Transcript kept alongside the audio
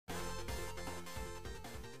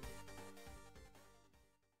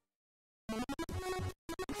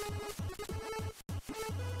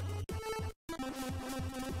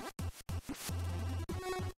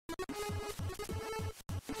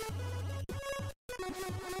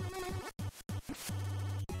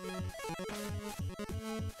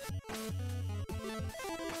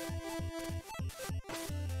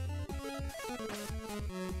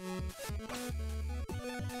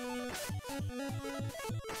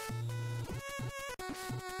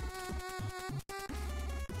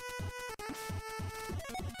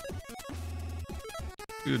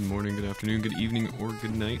Good morning, good afternoon, good evening, or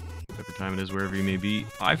good night, whatever time it is, wherever you may be.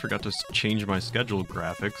 I forgot to change my schedule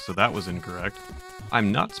graphics, so that was incorrect.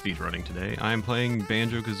 I'm not speedrunning today. I'm playing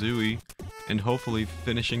Banjo-Kazooie and hopefully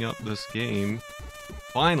finishing up this game,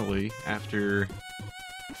 finally, after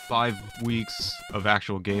 5 weeks of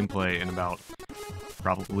actual gameplay and about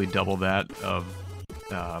probably double that of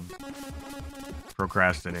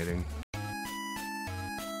procrastinating.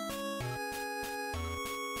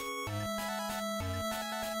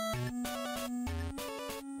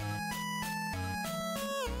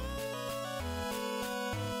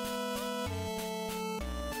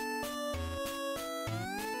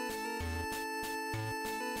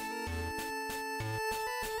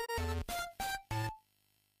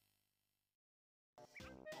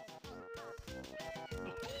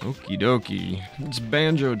 Okie dokie, it's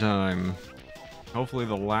banjo time. Hopefully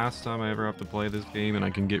the last time I ever have to play this game and I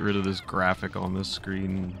can get rid of this graphic on this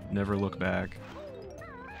screen, never look back.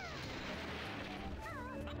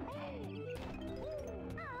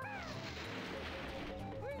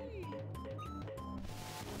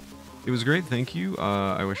 It was great, thank you.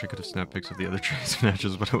 I wish I could have snapped pics of the other trace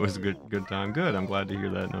matches, but it was a good time. Good, I'm glad to hear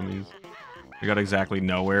that, nummies. We got exactly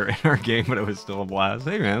nowhere in our game, but it was still a blast.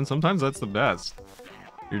 Hey man, sometimes that's the best.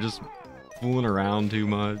 You're just fooling around too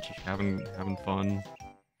much, having fun.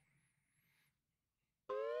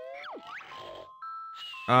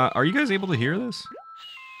 Are you guys able to hear this?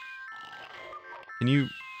 Do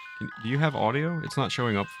you have audio? It's not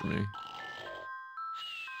showing up for me.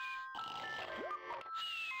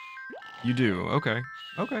 You do, okay.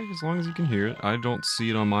 Okay, as long as you can hear it. I don't see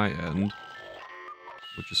it on my end,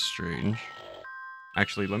 which is strange.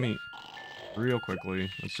 Actually, let me, real quickly,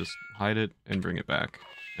 let's just hide it and bring it back.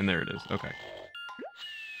 And there it is, okay.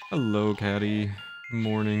 Hello, Caddy.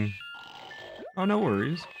 Morning. Oh, no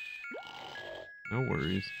worries. No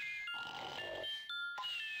worries.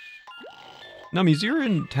 Nummies, you're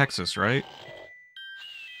in Texas, right?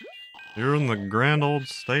 You're in the grand old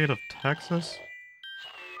state of Texas?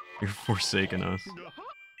 You're forsaking us.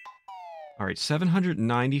 Alright,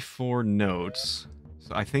 794 notes.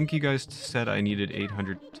 So I think you guys said I needed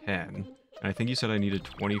 810. And I think you said I needed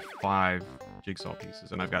 25 jigsaw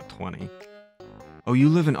pieces, and I've got 20. Oh, you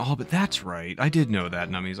live in Albany. That's right. I did know that,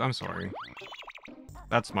 nummies. I'm sorry.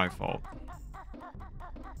 That's my fault.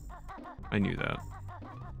 I knew that.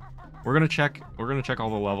 We're gonna check all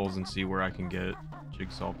the levels and see where I can get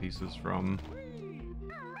jigsaw pieces from.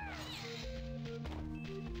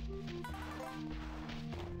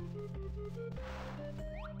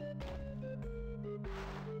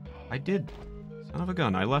 I did. Son of a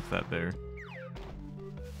gun, I left that there.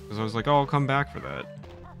 Because I was like, oh, I'll come back for that.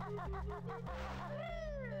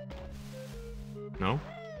 No?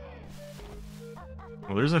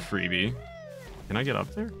 Well, there's a freebie. Can I get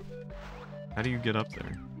up there? How do you get up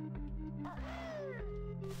there?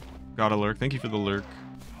 Got a lurk. Thank you for the lurk.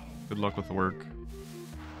 Good luck with the work.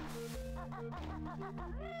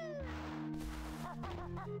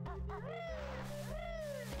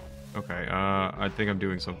 Okay, I think I'm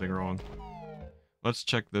doing something wrong. Let's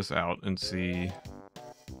check this out and see.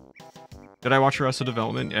 Did I watch Arrested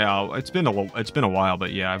Development? Yeah, it's been a while,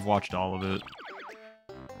 but yeah, I've watched all of it.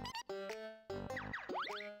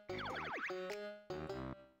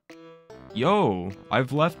 Yo,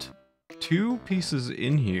 I've left 2 pieces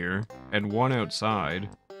in here and 1 outside.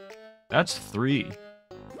 That's 3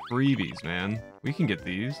 freebies, man. We can get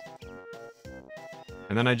these.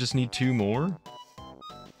 And then I just need 2 more.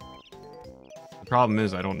 The problem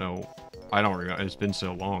is I don't know. I don't remember. It's been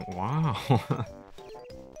so long. Wow.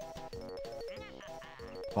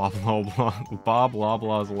 Bob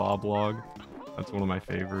Loblaw's Loblog. That's one of my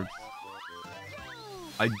favorites.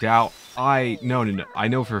 I doubt. No. I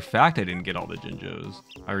know for a fact I didn't get all the Jinjos.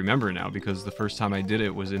 I remember now because the first time I did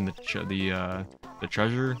it was in the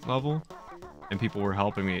treasure level, and people were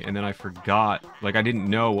helping me, and then I forgot. Like I didn't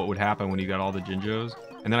know what would happen when you got all the Jinjos,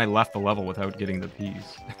 and then I left the level without getting the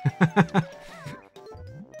piece.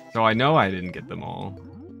 So I know I didn't get them all.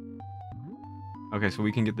 Okay, so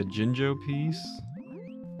we can get the Jinjo piece.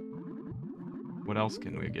 What else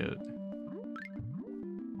can we get?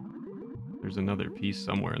 There's another piece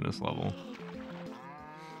somewhere in this level.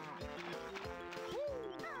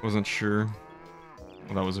 Wasn't sure.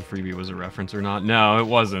 Well, that was a freebie, was a reference or not? No, it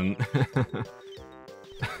wasn't.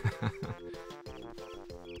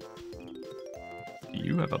 Do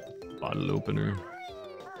you have a bottle opener?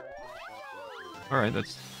 Alright,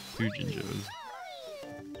 that's 2 Jinjos.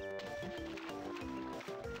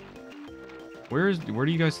 Where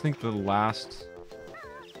do you guys think the last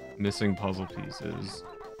missing puzzle piece is?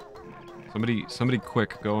 Somebody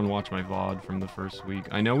quick, go and watch my VOD from the first week.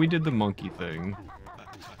 I know we did the monkey thing.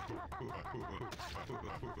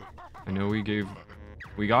 I know we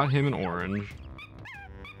got him an orange.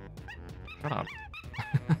 Shut up.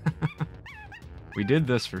 We did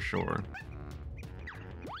this for sure.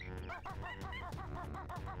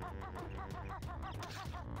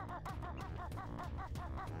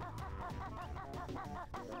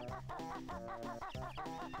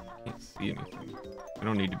 Can't see anything. I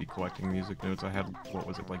don't need to be collecting music notes. I had, what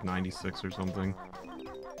was it, like 96 or something.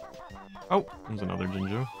 Oh, there's another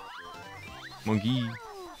Jinjo. Monkey.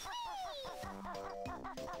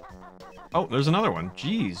 Oh, there's another one.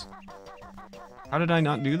 Jeez. How did I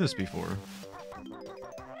not do this before?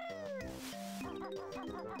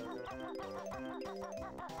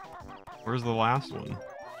 Where's the last one?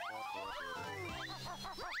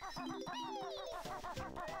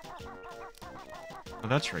 Oh,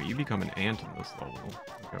 that's right. You become an ant in this level.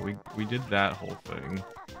 Okay, we did that whole thing.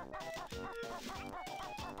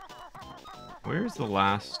 Where's the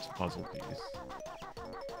last puzzle piece?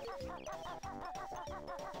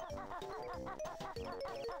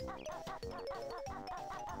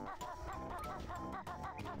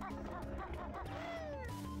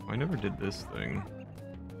 I never did this thing.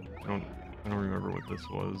 I don't remember what this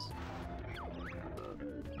was.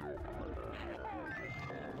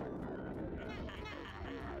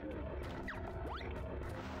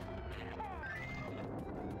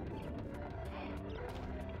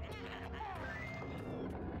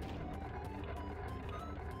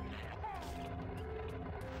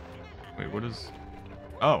 Wait, what is...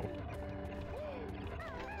 Oh.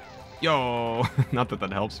 Yo! Not that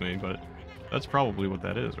that helps me, but that's probably what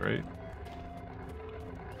that is, right?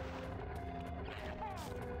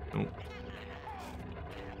 Nope.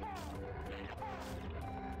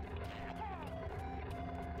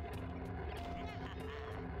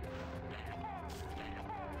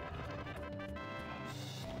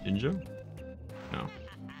 Jinjo? No.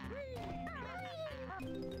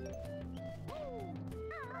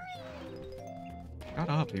 Shut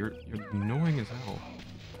up, you're annoying as hell.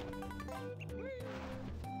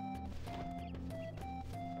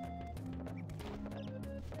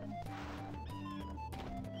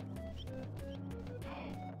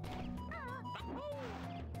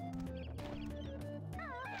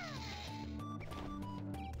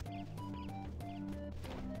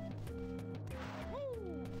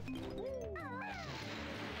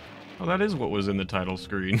 Oh, that is what was in the title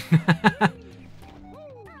screen.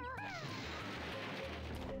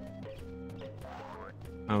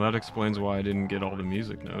 Oh, that explains why I didn't get all the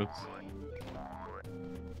music notes.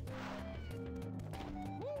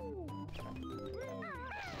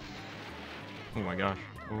 Oh my gosh,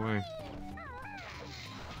 go away.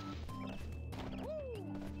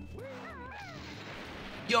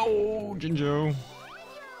 Yo, Jinjo!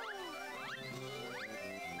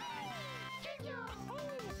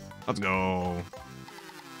 Let's go.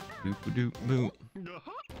 Doop doop boop.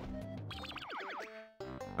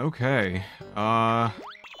 Okay.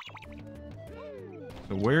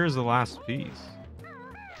 So where's the last piece?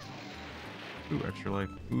 Ooh, extra life.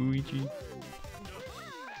 Luigi.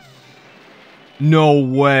 No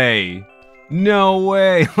way. No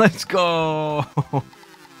way. Let's go.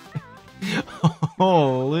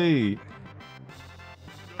 Holy.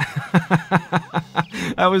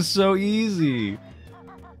 That was so easy.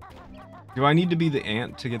 Do I need to be the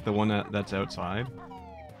ant to get the one that's outside?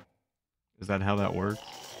 Is that how that works?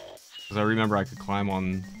 Because I remember I could climb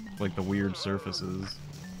on, like, the weird surfaces.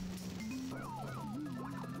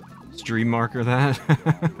 Stream marker that?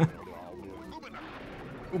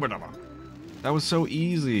 That was so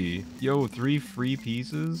easy. Yo, 3 free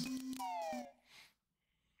pieces?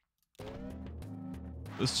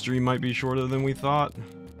 This stream might be shorter than we thought.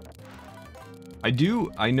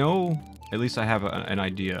 I know... At least I have an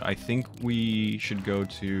idea. I think we should go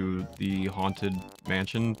to the Haunted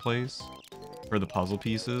Mansion place for the puzzle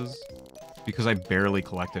pieces, because I barely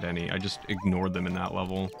collected any. I just ignored them in that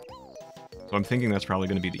level. So I'm thinking that's probably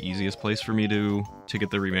going to be the easiest place for me to get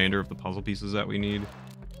the remainder of the puzzle pieces that we need.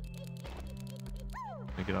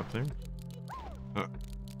 Can I get up there?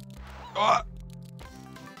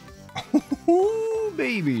 Oh,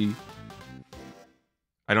 baby!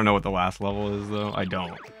 I don't know what the last level is, though. I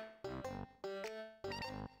don't.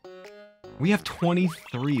 We have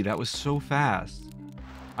 23. That was so fast.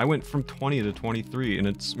 I went from 20 to 23,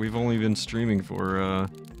 and we've only been streaming for, I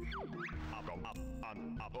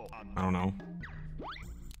don't know,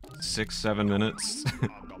 6-7 minutes.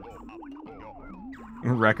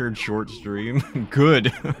 Record short stream.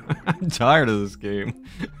 Good. I'm tired of this game.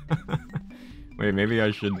 Wait, maybe I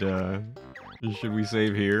should we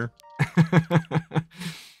save here?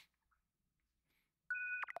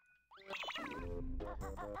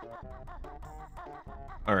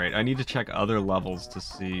 Alright, I need to check other levels to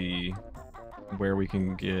see where we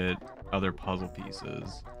can get other puzzle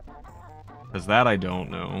pieces. Because that I don't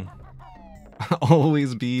know.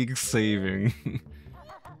 Always be saving.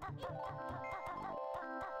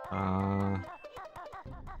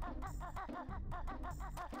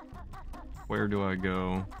 Where do I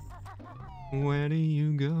go? Where do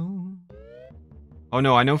you go? Oh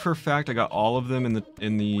no, I know for a fact I got all of them in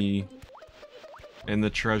the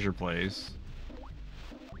treasure place.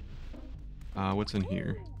 What's in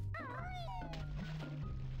here?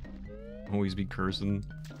 Always be cursing.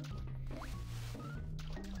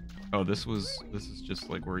 Oh, this is just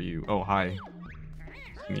like where you... Oh, hi.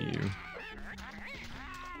 It's me, you.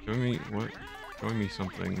 Showing me... What? Showing me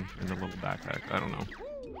something in the little backpack. I don't know.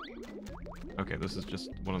 Okay, this is just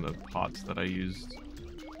one of the pots that I used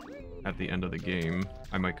at the end of the game.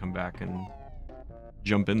 I might come back and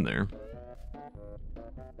jump in there.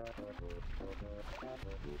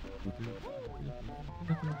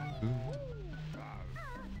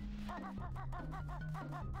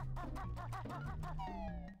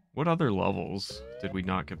 What other levels did we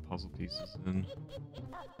not get puzzle pieces in?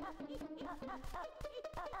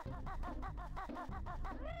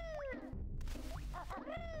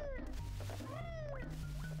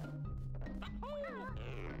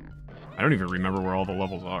 I don't even remember where all the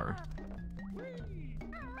levels are.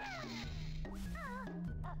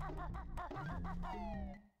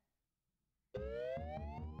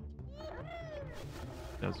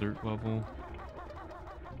 Desert level.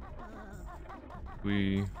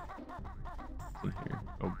 What's in here?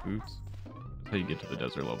 Oh, boots. That's how you get to the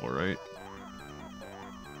desert level, right?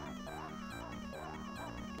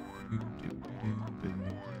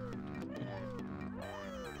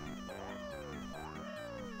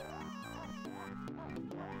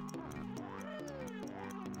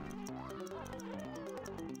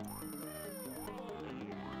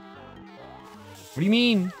 What do you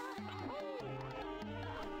mean?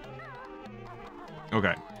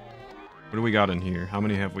 Okay. What do we got in here? How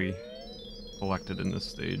many have we collected in this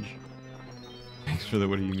stage? Thanks for the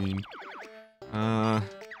what do you mean?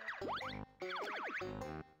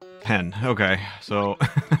 10. Okay, so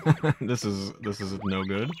this is no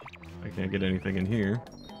good. I can't get anything in here.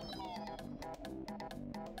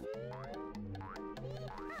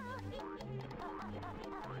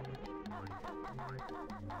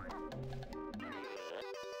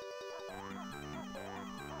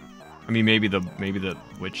 I mean, maybe the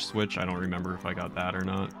witch switch. I don't remember if I got that or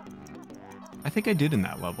not. I think I did in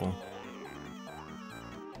that level.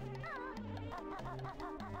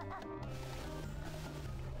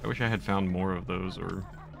 I wish I had found more of those or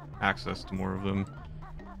access to more of them.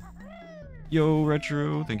 Yo,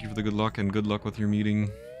 Retro, thank you for the good luck and good luck with your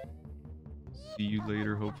meeting. See you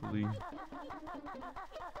later, hopefully.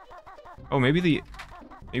 Oh, maybe the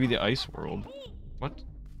ice world. What?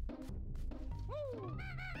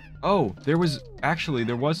 Oh, there was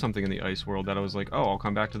something in the ice world that I was like, oh, I'll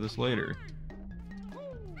come back to this later.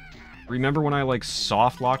 Remember when I like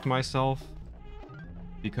soft locked myself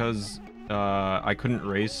because I couldn't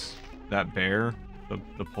race that bear,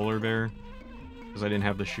 the polar bear, because I didn't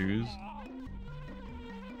have the shoes?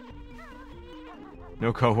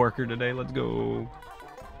 No coworker today. Let's go.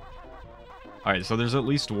 All right, so there's at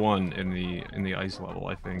least one in the ice level,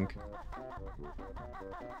 I think.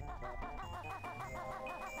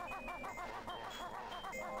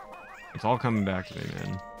 It's all coming back to me,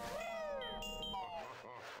 man.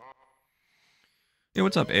 Hey,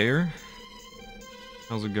 what's up, Air?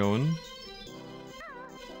 How's it going?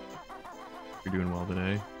 You're doing well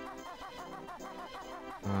today.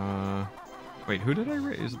 Wait, who did I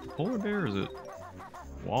raise? Is it the polar bear or is it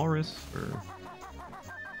walrus or...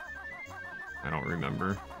 I don't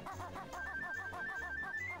remember.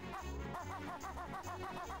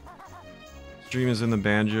 Stream is in the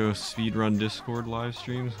Banjo speedrun Discord live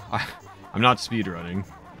streams. I'm not speedrunning.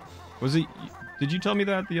 Was it? Did you tell me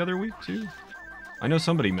that the other week too? I know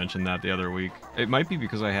somebody mentioned that the other week. It might be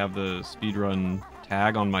because I have the speedrun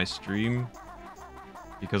tag on my stream.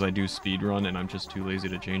 Because I do speedrun and I'm just too lazy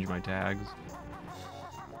to change my tags.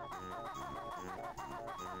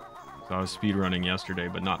 So I was speedrunning yesterday,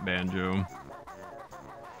 but not Banjo.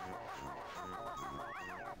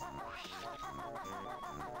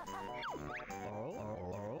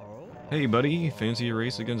 Hey, buddy. Fancy a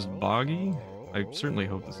race against Boggy? I certainly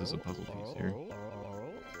hope this is a puzzle piece here.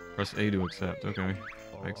 Press A to accept. Okay.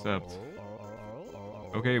 I accept.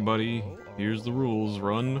 Okay, buddy. Here's the rules.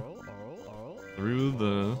 Run through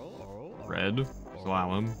the red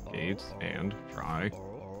slalom gates and try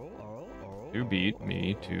to beat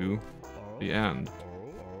me to the end.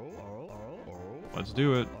 Let's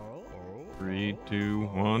do it. 3, 2,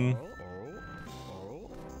 1.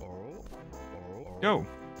 Go!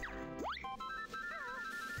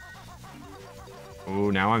 Oh,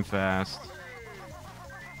 now I'm fast.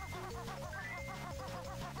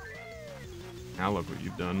 Now look what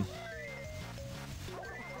you've done.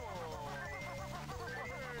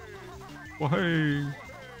 Well, hey!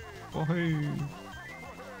 Well, hey!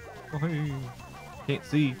 Well, hey! Can't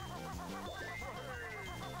see.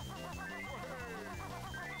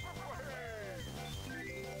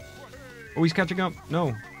 Oh, he's catching up.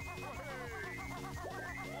 No.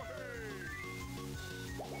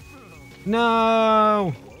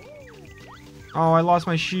 No! Oh, I lost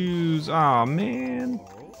my shoes. Aw, man.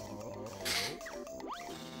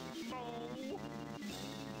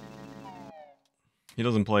 He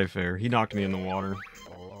doesn't play fair. He knocked me in the water.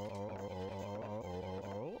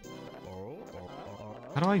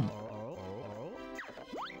 How do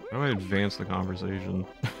I advance the conversation?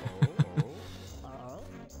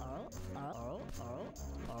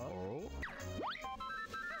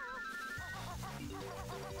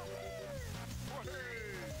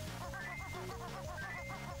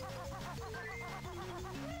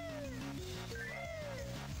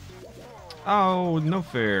 Oh, no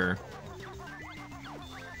fair.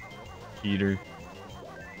 Cheater.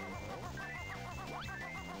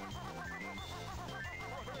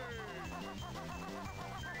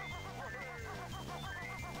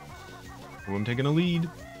 Oh, I'm taking a lead.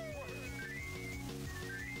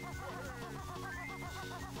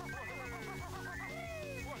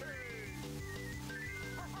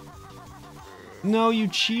 No, you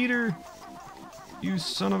cheater! You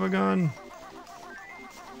son of a gun.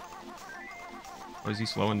 Oh, is he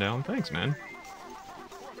slowing down? Thanks, man.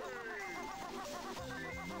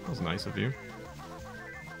 That was nice of you.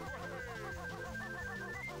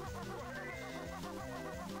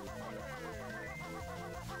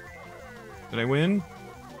 Did I win?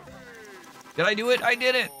 Did I do it? I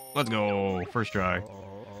did it! Let's go. First try.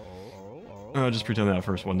 Just pretend that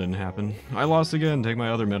first one didn't happen. I lost again. Take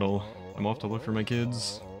my other medal. I'm off to look for my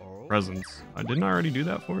kids' presents. I didn't already do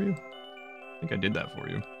that for you? I think I did that for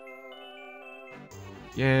you.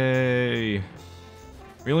 Yay!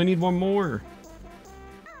 We only need one more.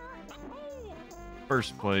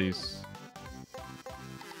 First place.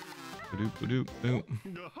 Ba-doop, ba-doop, boop.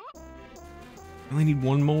 I only need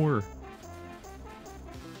one more.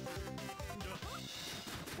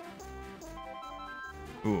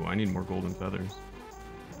 Ooh, I need more golden feathers.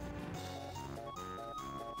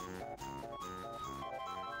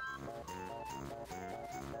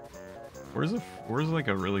 Where's like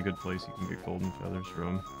a really good place you can get golden feathers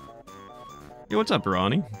from? Yo, what's up,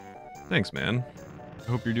 Ronnie? Thanks, man. I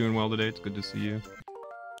hope you're doing well today. It's good to see you.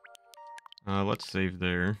 Let's save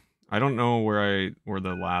there. I don't know where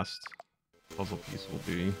the last puzzle piece will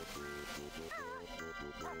be.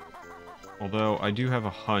 Although I do have a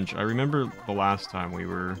hunch. I remember the last time we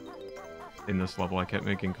were in this level, I kept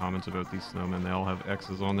making comments about these snowmen. They all have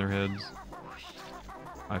X's on their heads.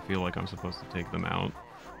 I feel like I'm supposed to take them out.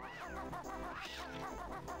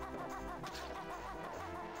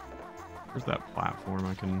 Where's that platform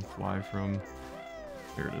I can fly from?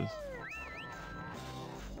 Here it is.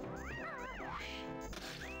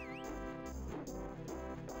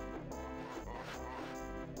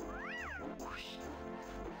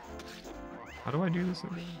 How do I do this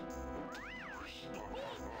again?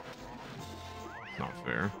 It's not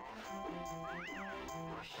fair.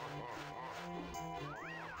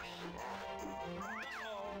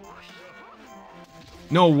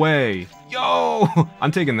 No way! Yo!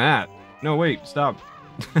 I'm taking that. No, wait, stop.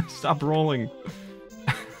 Stop rolling.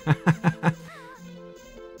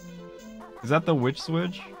 Is that the witch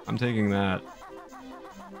switch? I'm taking that.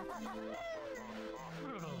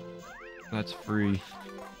 That's free.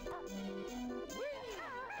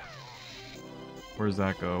 Where does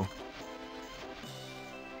that go?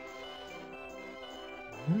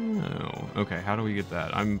 Oh, okay, how do we get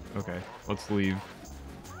that? Okay, let's leave.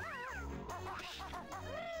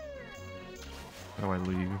 How do I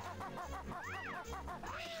leave?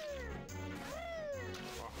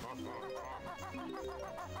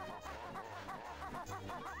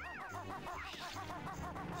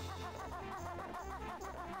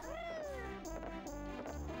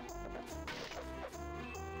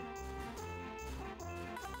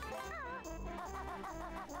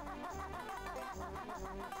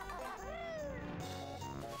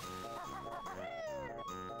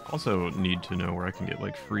 Also need to know where I can get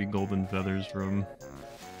like free golden feathers from.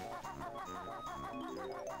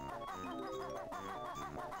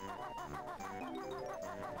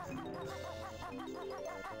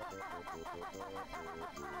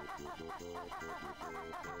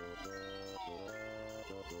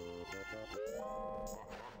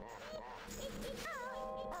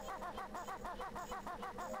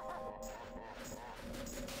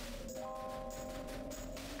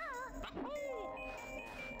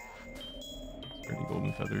 Is there any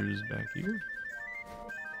golden feathers back here?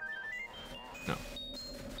 No.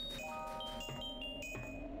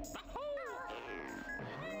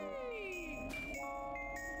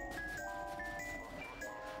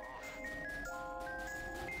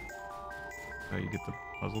 How you get the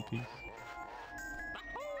puzzle piece?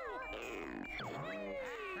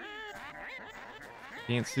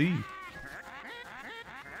 Can't see.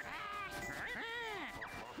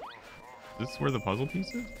 Is this where the puzzle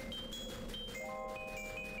piece is?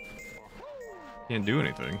 Can't do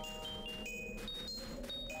anything.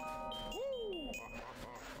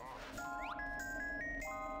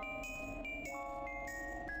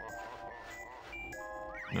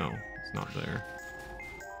 No, it's not there.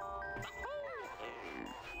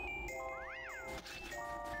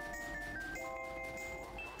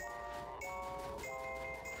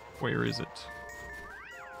 Where is it?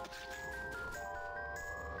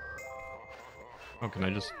 Oh, can I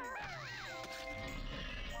just...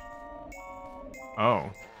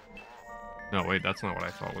 Oh. No, wait, that's not what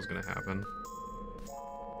I thought was gonna happen.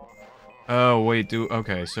 Oh, wait,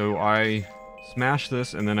 okay, so I smash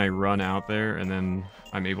this, and then I run out there, and then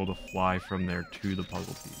I'm able to fly from there to the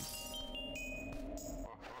puzzle piece.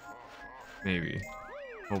 Maybe.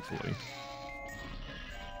 Hopefully.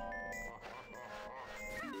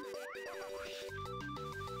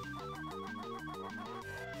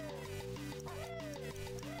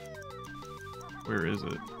 Where is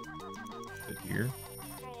it? Is it here?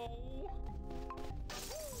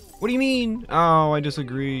 What do you mean? Oh, I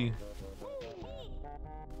disagree.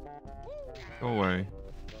 Go away.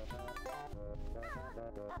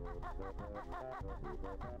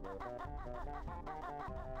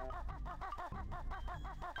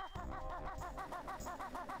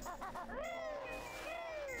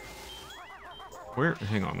 Where?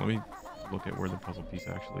 Hang on, let me look at where the puzzle piece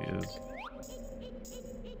actually is.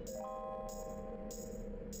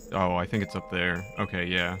 Oh, I think it's up there. Okay,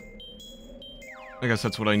 yeah. I guess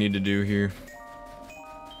that's what I need to do here.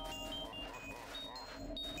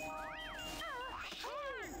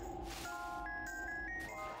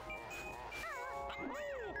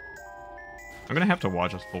 I'm gonna have to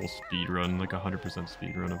watch a full speed run, like 100%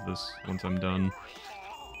 speed run of this once I'm done.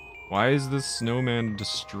 Why is this snowman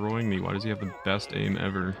destroying me? Why does he have the best aim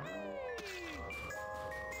ever?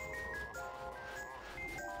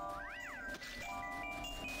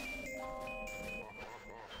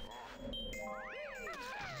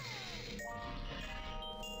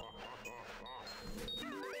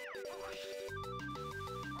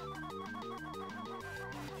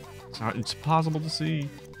 It's possible to see.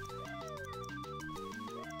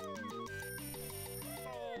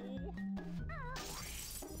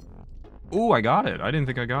 Ooh, I got it. I didn't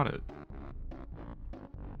think I got it.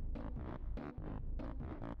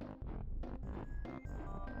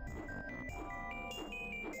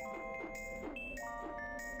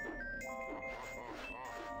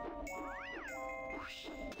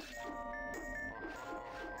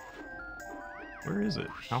 Where is it?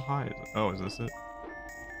 How high is it? Oh, is this it?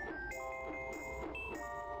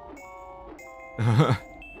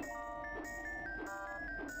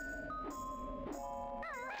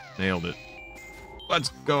 Nailed it. Let's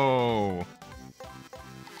go!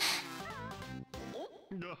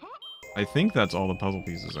 I think that's all the puzzle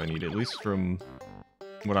pieces I need, at least from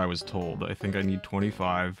what I was told. I think I need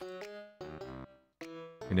 25.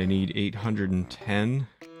 And I need 810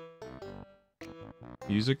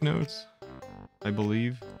 music notes, I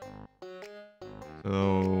believe.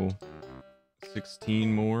 So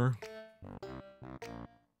 16 more.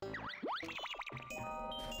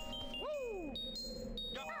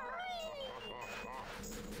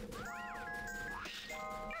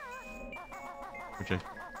 Which I'm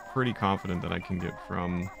pretty confident that I can get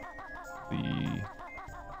from the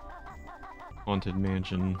Haunted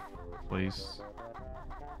Mansion place.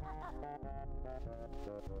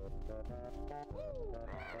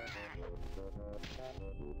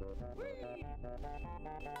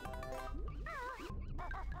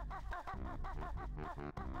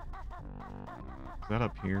 Is that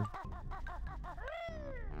up here?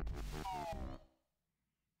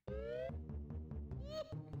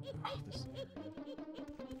 Oh, this...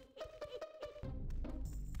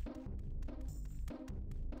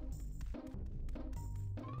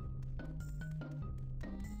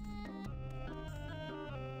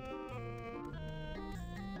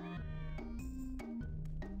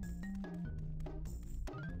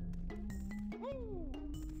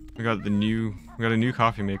 We got a new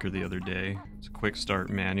coffee maker the other day. It's a quick start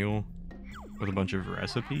manual with a bunch of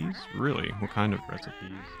recipes. Really? What kind of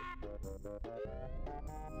recipes?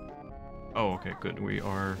 Oh, okay, good. We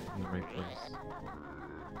are in the right place.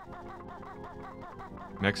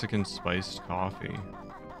 Mexican spiced coffee.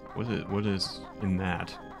 What is in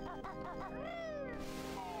that?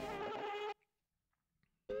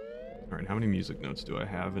 Alright, how many music notes do I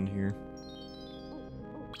have in here?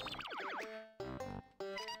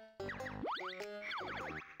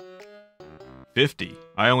 50.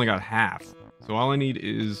 I only got half. So all I need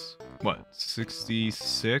is, what,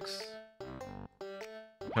 66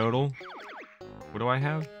 total? What do I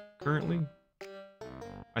have currently?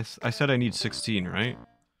 I said I need 16, right?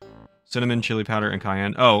 Cinnamon, chili powder, and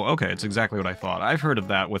cayenne. Oh, okay, it's exactly what I thought. I've heard of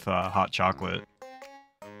that with hot chocolate.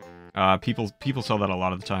 People sell that a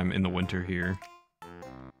lot of the time in the winter here.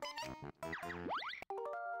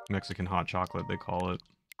 Mexican hot chocolate, they call it.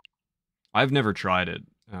 I've never tried it,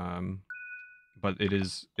 but it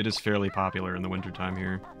is fairly popular in the wintertime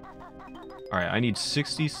here. Alright, I need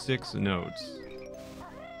 66 notes.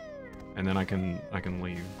 And then I can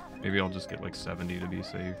leave. Maybe I'll just get like 70 to be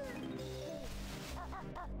safe.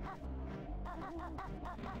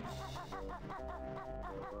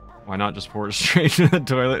 Why not just pour it straight to the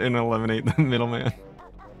toilet and eliminate the middleman?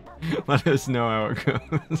 Let us know how it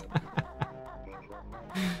goes.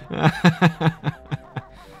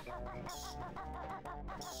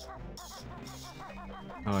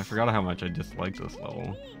 Oh, I forgot how much I disliked this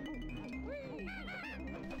level.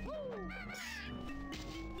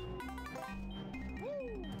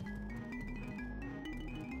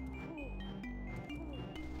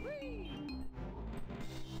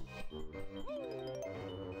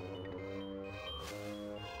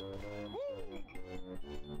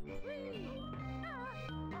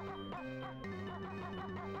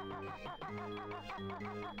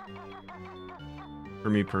 For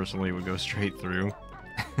me personally, it would go straight through.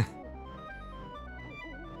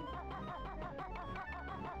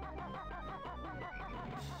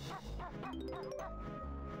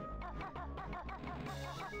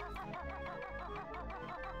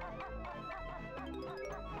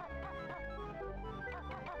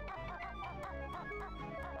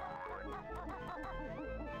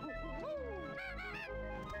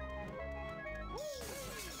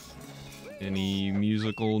 Any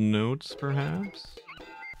musical notes, perhaps?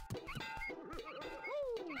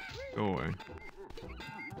 Go away.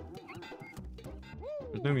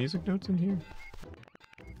 There's no music notes in here?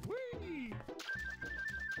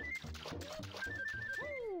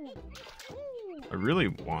 I really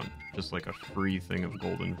want just like a free thing of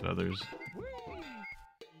golden feathers.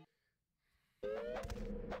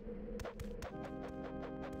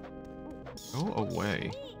 Go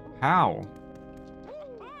away. How?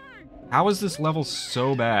 How is this level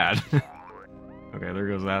so bad? Okay, there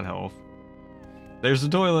goes that health. There's the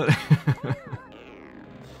toilet.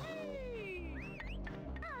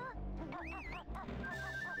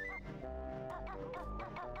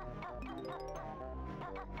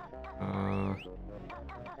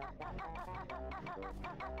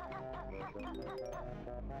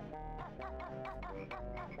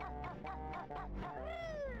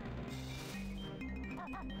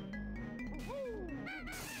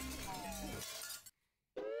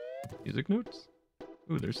 Music notes?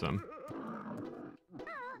 Ooh, there's some.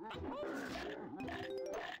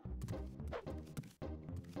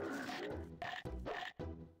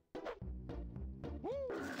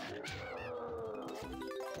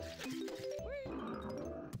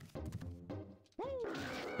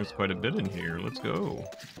 There's quite a bit in here. Let's go.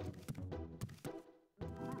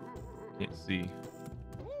 Can't see.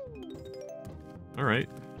 All right.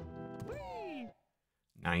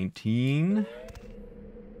 19.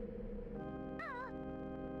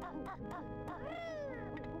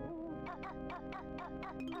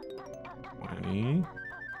 20.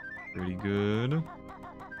 Pretty good.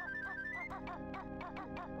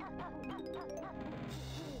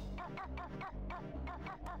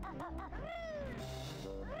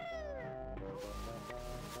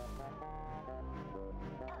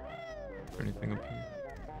 Anything up here?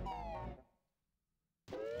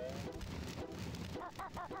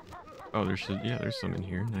 Oh, there's some in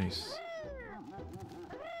here. Nice.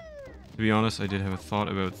 To be honest, I did have a thought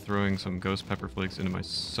about throwing some ghost pepper flakes into my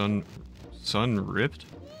sun-ripped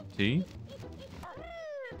tea.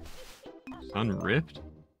 Sun-ripped?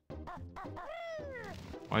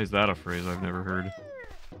 Why is that a phrase I've never heard?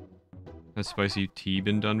 Has spicy tea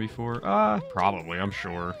been done before? Probably, I'm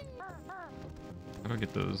sure. How do I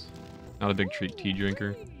get those? Not a big tea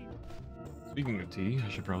drinker. Speaking of tea, I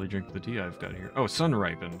should probably drink the tea I've got here. Oh,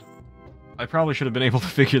 sun-ripened. I probably should have been able to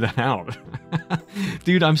figure that out.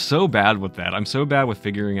 Dude, I'm so bad with that. I'm so bad with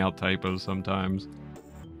figuring out typos sometimes.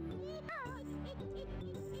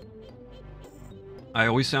 I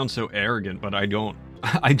always sound so arrogant, but I don't.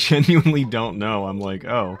 I genuinely don't know. I'm like,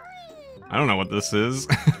 oh, I don't know what this is.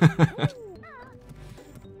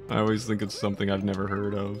 I always think it's something I've never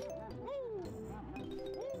heard of.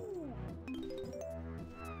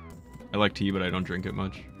 I like tea, but I don't drink it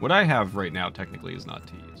much. What I have right now technically is not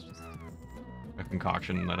tea. It's just a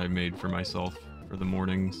concoction that I made for myself for the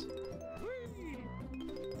mornings.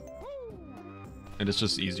 And it's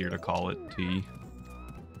just easier to call it tea.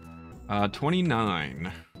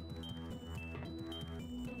 29.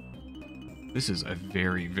 This is a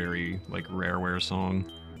very, very, like, rareware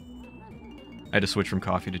song. I had to switch from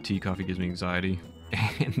coffee to tea. Coffee gives me anxiety.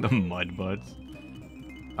 And the mud butts.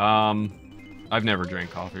 I've never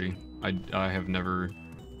drank coffee. I have never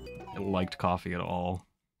liked coffee at all.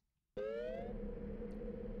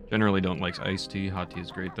 Generally don't like iced tea. Hot tea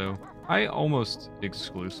is great, though. I almost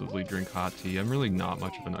exclusively drink hot tea. I'm really not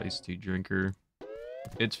much of an iced tea drinker.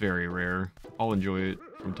 It's very rare. I'll enjoy it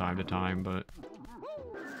from time to time, but...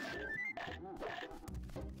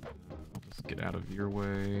 I'll just get out of your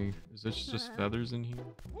way. Is this just feathers in here?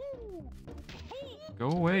 Go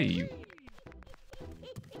away, you...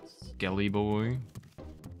 skelly boy.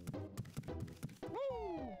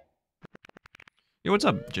 Yo, what's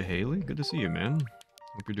up, Jahaley? Good to see you, man.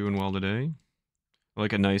 Hope you're doing well today. I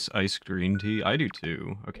like a nice iced green tea. I do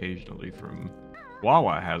too, occasionally from...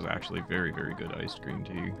 Wawa has actually very, very good iced green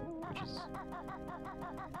tea, which is...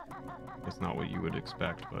 It's not what you would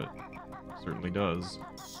expect, but it certainly does.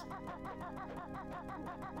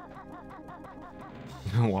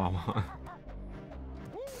 Wawa.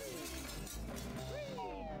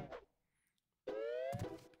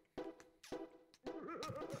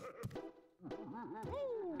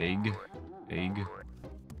 Egg.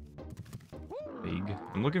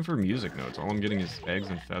 I'm looking for music notes. All I'm getting is eggs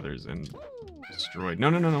and feathers and destroyed.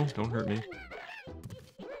 No. Don't hurt me.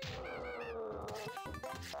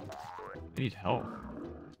 I need help.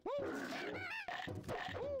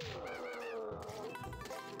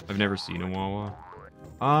 I've never seen a Wawa.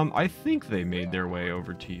 I think they made their way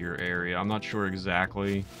over to your area. I'm not sure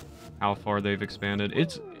exactly how far they've expanded.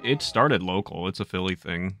 It started local. It's a Philly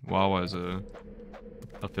thing. Wawa is a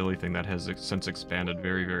Philly thing that has since expanded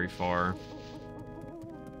very, very far.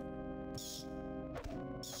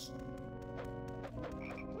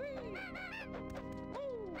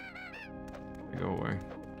 Go away.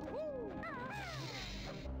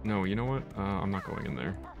 No, you know what? I'm not going in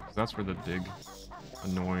there. 'Cause that's where the big,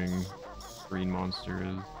 annoying green monster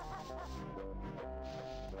is.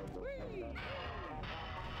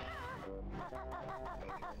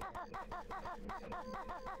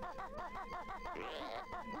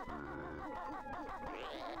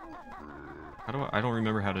 How do I don't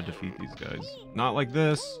remember how to defeat these guys. Not like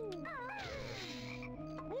this.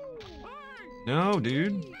 No,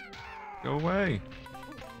 dude. Go away.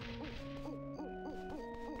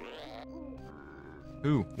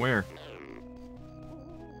 Who? Where?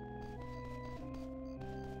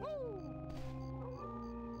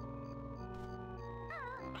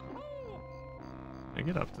 Can I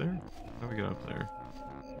get up there? How do we get up there?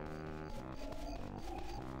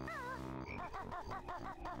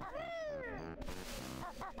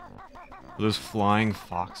 Are those flying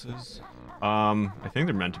foxes? I think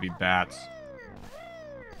they're meant to be bats.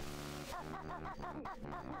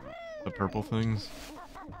 The purple things.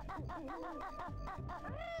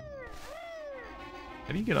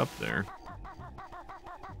 How do you get up there?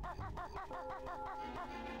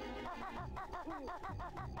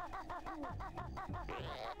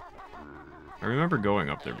 I remember going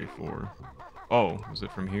up there before. Oh, was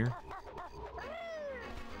it from here?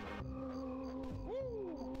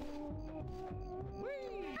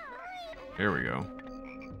 There we go.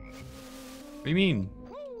 What do you mean?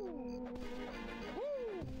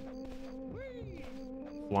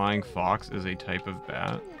 Flying fox is a type of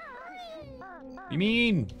bat? What do you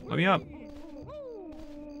mean? Let me up.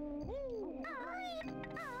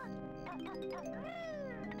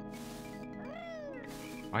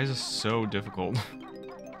 Why is this so difficult?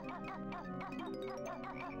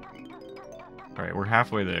 Alright, we're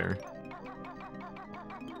halfway there.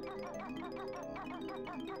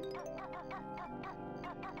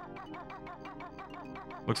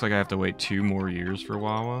 Looks like I have to wait 2 more years for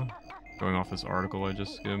Wawa. Going off this article I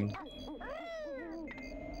just skimmed.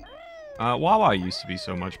 Wawa used to be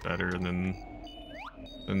so much better, and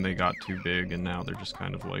then they got too big, and now they're just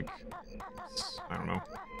kind of like, I don't know,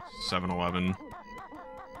 7-Eleven.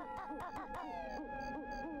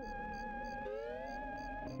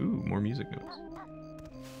 Ooh, more music notes.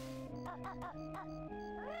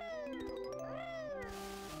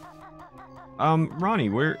 Ronnie,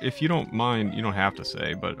 where, if you don't mind, you don't have to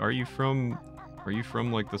say, but are you from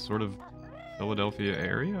like the sort of Philadelphia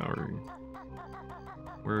area, or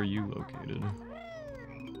where are you located?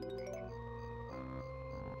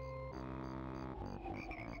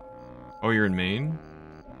 Oh, you're in Maine?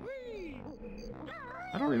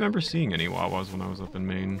 I don't remember seeing any Wawas when I was up in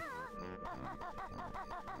Maine.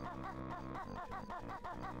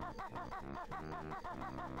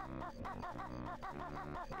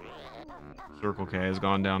 Circle K has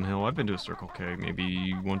gone downhill. I've been to a Circle K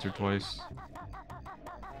maybe once or twice.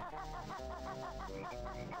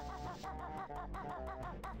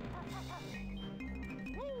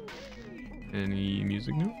 Any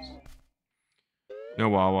music notes? No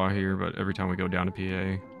Wawa here, but every time we go down to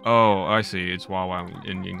PA. Oh, I see. It's Wawa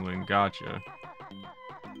in England. Gotcha.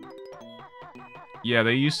 Yeah,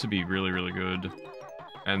 they used to be really, really good.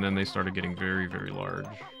 And then they started getting very, very large.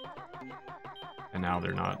 And now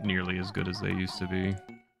they're not nearly as good as they used to be.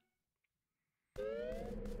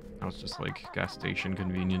 Now it's just like gas station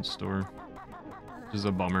convenience store. Which is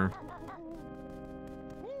a bummer.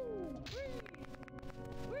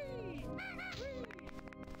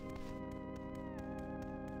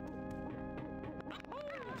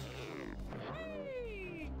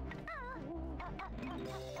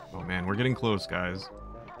 Oh man, we're getting close, guys.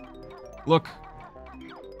 Look!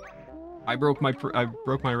 I broke my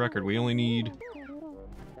record. We only need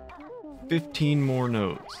 15 more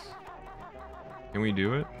notes. Can we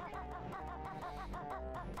do it?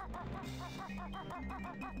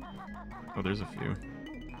 Oh, there's a few.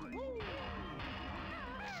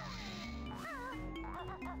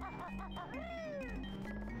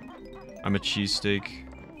 I'm a cheesesteak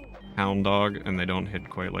hound dog, and they don't hit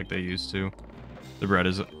quite like they used to. The bread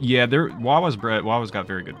is... Yeah, Wawa's got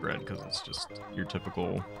very good bread, because it's just your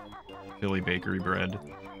typical Philly bakery bread.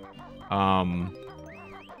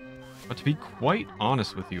 But to be quite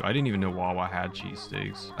honest with you, I didn't even know Wawa had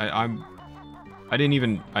cheesesteaks. I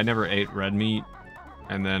never ate red meat,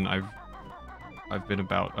 and then I've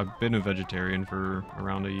been a vegetarian for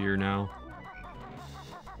around a year now.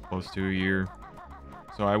 Close to a year.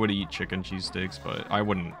 So I would eat chicken cheesesteaks, but I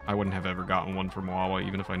wouldn't have ever gotten one from Wawa,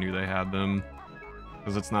 even if I knew they had them.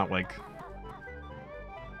 Because it's not like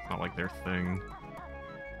their thing.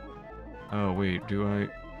 Oh wait, do I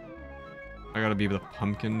gotta be the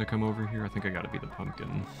pumpkin to come over here? I think I gotta be the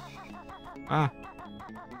pumpkin. Ah.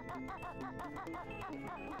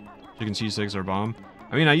 Chicken cheesesteaks are bomb.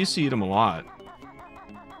 I mean, I used to eat them a lot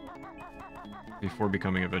before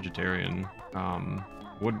becoming a vegetarian.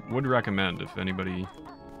 Would recommend if anybody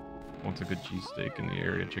wants a good cheesesteak in the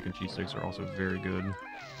area. Chicken cheesesteaks are also very good.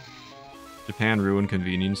 Japan ruined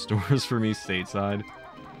convenience stores for me stateside.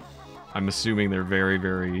 I'm assuming they're very,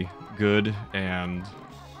 very good and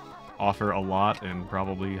offer a lot and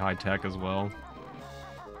probably high tech as well.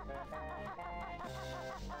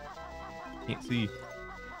 Can't see.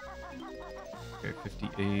 Okay,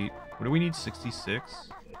 58. What do we need? 66?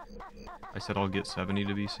 I said I'll get 70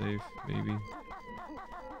 to be safe, maybe.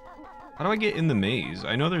 How do I get in the maze?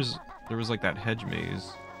 I know there was like that hedge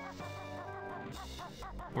maze.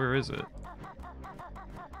 Where is it?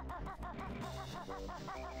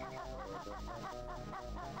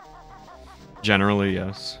 Generally,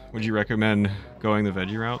 yes. Would you recommend going the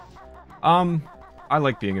veggie route? I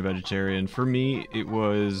like being a vegetarian. For me, it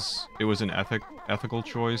was an ethical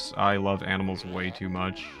choice. I love animals way too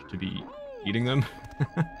much to be eating them.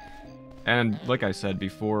 And like I said,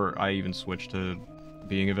 before I even switched to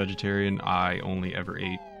being a vegetarian, I only ever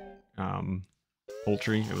ate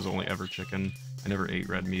poultry. It was only ever chicken. I never ate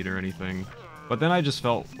red meat or anything. But then I just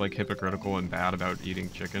felt like hypocritical and bad about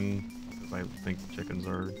eating chicken, because I think chickens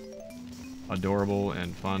are adorable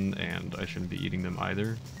and fun, and I shouldn't be eating them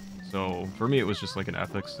either. So for me, it was just like an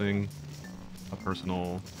ethics thing, a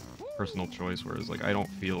personal choice, whereas like I don't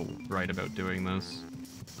feel right about doing this.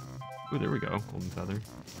 Ooh, there we go, golden feather.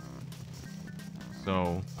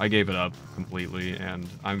 So I gave it up completely, and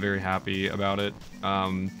I'm very happy about it.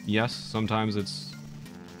 Yes, sometimes it's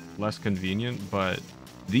less convenient, but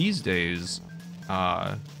these days,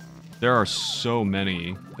 there are so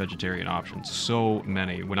many vegetarian options, so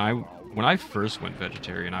many. When I first went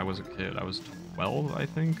vegetarian, I was a kid. I was 12, I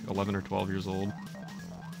think, 11 or 12 years old.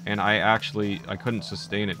 And I couldn't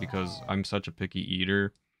sustain it because I'm such a picky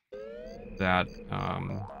eater that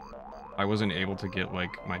I wasn't able to get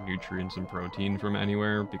like my nutrients and protein from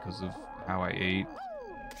anywhere because of how I ate.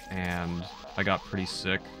 And I got pretty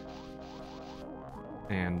sick.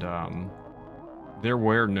 And there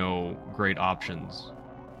were no great options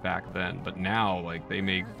back then, but now, like, they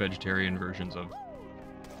make vegetarian versions of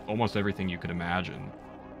almost everything you could imagine.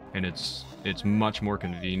 And it's much more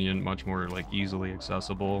convenient, much more, like, easily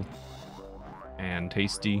accessible and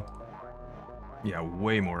tasty. Yeah,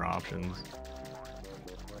 way more options.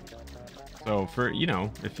 So for, you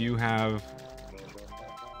know, if you have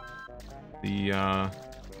the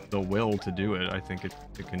will to do it, I think it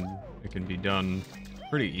can be done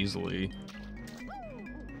pretty easily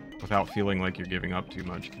without feeling like you're giving up too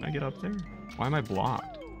much. Can I get up there? Why am I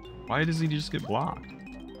blocked? Why does he just get blocked?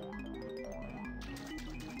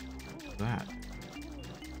 What's that?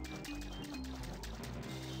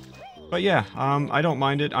 But yeah, I don't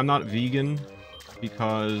mind it. I'm not vegan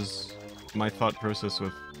because my thought process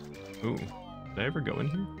with... Ooh, did I ever go in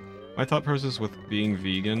here? My thought process with being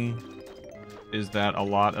vegan is that a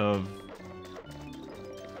lot of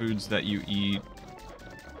foods that you eat...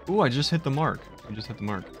 Ooh, I just hit the mark. I just hit the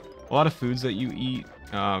mark. A lot of foods that you eat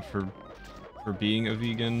for being a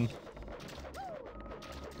vegan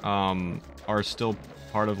are still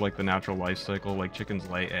part of, like, the natural life cycle. Like, chickens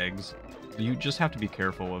lay eggs. You just have to be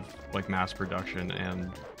careful of, like, mass production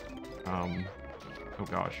and, oh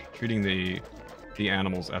gosh, treating the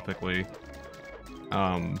animals ethically.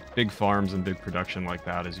 Big farms and big production like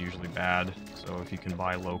that is usually bad. So if you can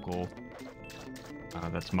buy local,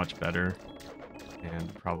 that's much better.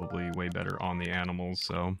 And probably way better on the animals,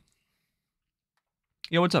 so...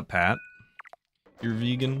 Yeah, what's up, Pat? You're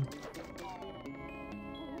vegan?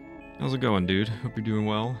 How's it going, dude? Hope you're doing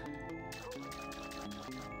well.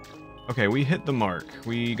 Okay, we hit the mark.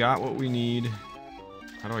 We got what we need.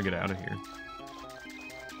 How do I get out of here?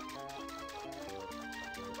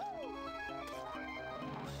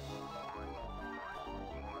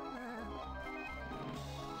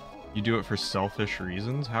 You do it for selfish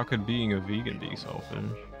reasons? How could being a vegan be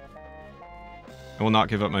selfish? I will not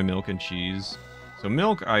give up my milk and cheese. So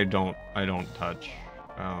milk, I don't touch.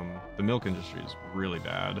 The milk industry is really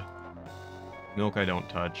bad. Milk, I don't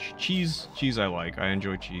touch. Cheese I like. I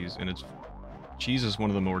enjoy cheese, and cheese is one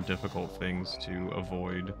of the more difficult things to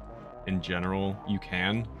avoid in general. You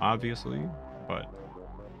can, obviously, but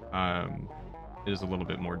it is a little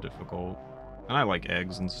bit more difficult. And I like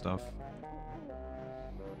eggs and stuff.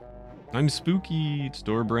 I'm spooky.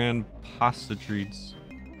 Store brand pasta treats.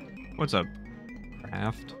 What's up,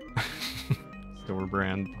 Craft? Store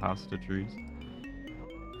brand pasta treats.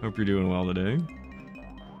 Hope you're doing well today.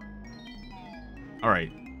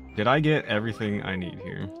 Alright. Did I get everything I need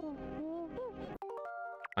here?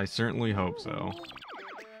 I certainly hope so.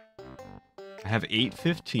 I have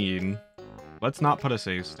 8:15. Let's not put a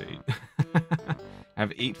save state. I have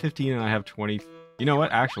 8:15 and I have 20... You know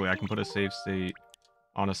what? Actually, I can put a save state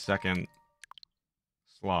on a second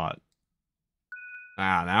slot.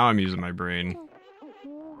 Ah, now I'm using my brain.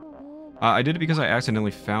 I did it because I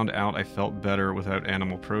accidentally found out I felt better without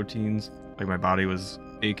animal proteins. Like, my body was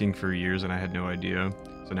aching for years and I had no idea.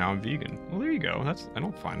 So now I'm vegan. Well, there you go. I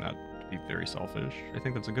don't find that to be very selfish. I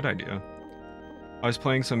think that's a good idea. I was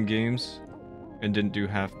playing some games and didn't do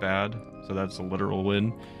half bad, so that's a literal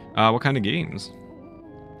win. What kind of games?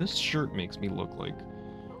 This shirt makes me look like...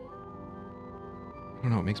 I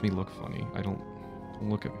don't know, it makes me look funny. Don't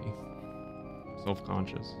look at me.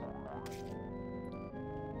 Self-conscious.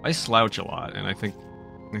 I slouch a lot, and I think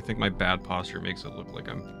my bad posture makes it look like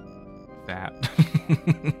I'm fat.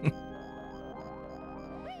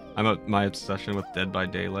 My obsession with Dead by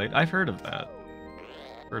Daylight. I've heard of that.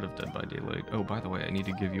 Heard of Dead by Daylight. Oh, by the way, I need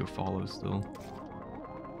to give you a follow still.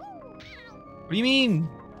 What do you mean?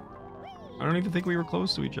 I don't even think we were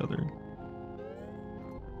close to each other.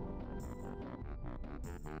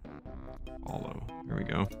 Follow. There we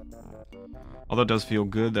go. Although it does feel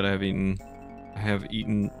good that I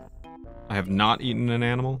have not eaten an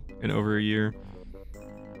animal in over a year.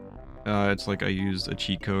 It's like I used a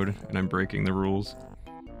cheat code and I'm breaking the rules.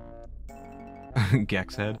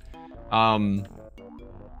 Gex head.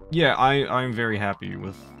 Yeah, I'm very happy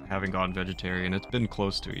with having gone vegetarian. It's been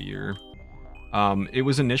close to a year. It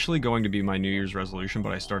was initially going to be my New Year's resolution,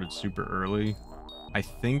 but I started super early. I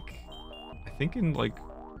think in like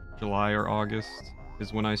July or August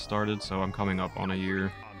is when I started, so I'm coming up on a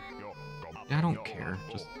year. Yeah, I don't care.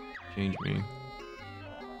 Just change me.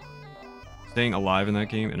 Staying alive in that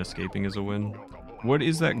game and escaping is a win. What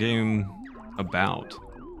is that game about?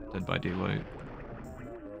 Dead by Daylight.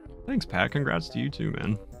 Thanks, Pat. Congrats to you too,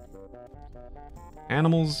 man.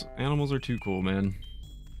 Animals are too cool, man.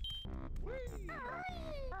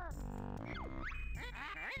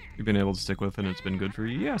 You've been able to stick with it and it's been good for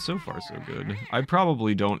you? Yeah, so far so good. I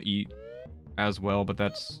probably don't eat as well, but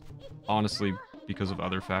that's honestly because of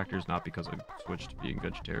other factors, not because I switched to being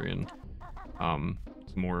vegetarian.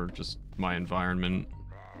 It's more just my environment.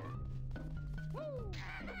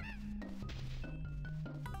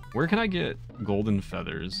 Where can I get golden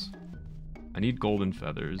feathers? I need golden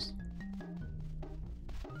feathers.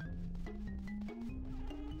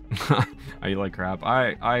 I eat like crap.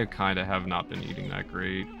 I kind of have not been eating that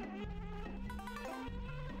great.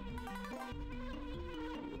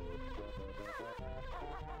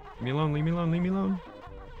 Leave me alone, leave me alone, leave me alone.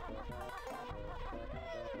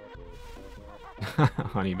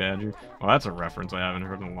 Honey badger. Well, that's a reference I haven't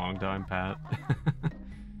heard in a long time, Pat.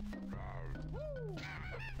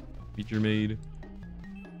 Feature made.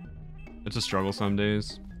 It's a struggle some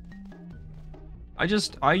days.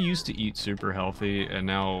 I used to eat super healthy, and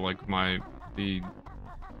now, like,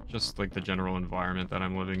 just, like, the general environment that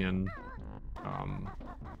I'm living in,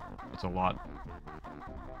 it's a lot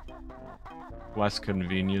less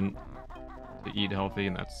convenient to eat healthy,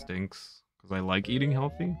 and that stinks, because I like eating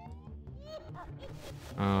healthy.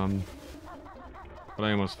 But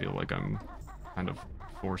I almost feel like I'm kind of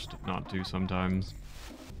forced not to sometimes.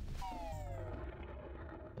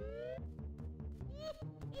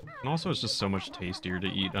 And also, it's just so much tastier to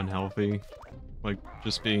eat unhealthy. Like,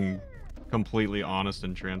 just being completely honest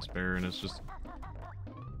and transparent, it's just...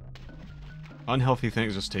 Unhealthy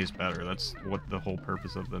things just taste better. That's what the whole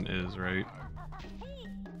purpose of them is, right?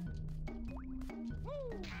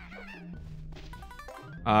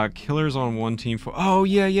 Killers on one team for... Oh,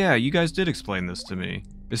 yeah, you guys did explain this to me.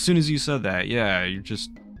 As soon as you said that, yeah, you're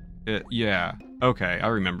just... yeah. Okay, I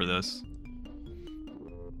remember this.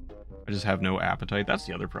 I just have no appetite. That's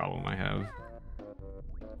the other problem I have.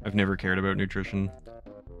 I've never cared about nutrition.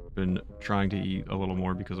 Been trying to eat a little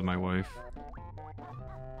more because of my wife.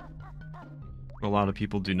 A lot of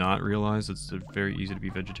people do not realize it's very easy to be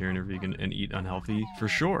vegetarian or vegan and eat unhealthy. For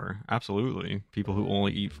sure, absolutely. People who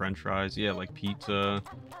only eat French fries, yeah, like pizza.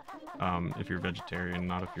 If you're vegetarian,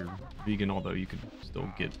 not if you're vegan, although you could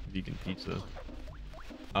still get vegan pizza.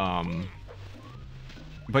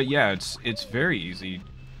 But yeah, it's very easy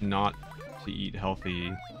not to eat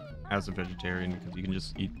healthy as a vegetarian because you can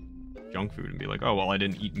just eat junk food and be like, oh, well, I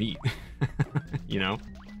didn't eat meat. You know?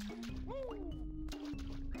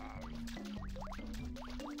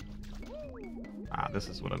 Ah, this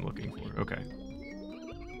is what I'm looking for. Okay.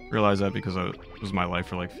 Realize that because it was my life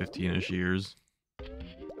for like 15-ish years.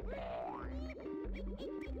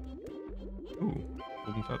 Ooh,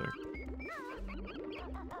 golden feather.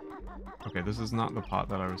 Okay, this is not the pot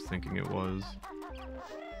that I was thinking it was.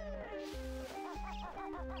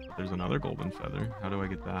 There's another golden feather. How do I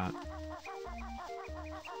get that?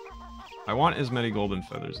 I want as many golden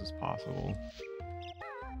feathers as possible.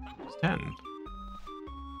 It's 10.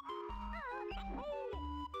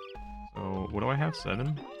 So, what do I have?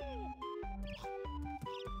 7?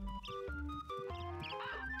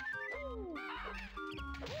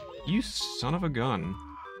 You son of a gun.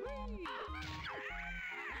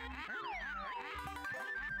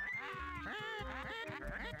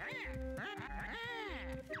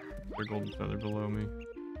 Is there a golden feather below me?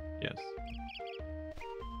 Yes.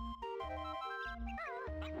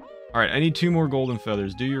 Alright, I need 2 more golden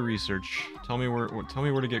feathers. Do your research. Tell me where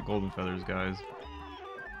to get golden feathers, guys.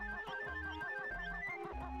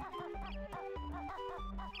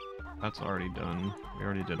 That's already done. We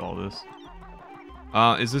already did all this.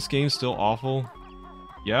 Is this game still awful?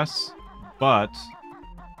 Yes, but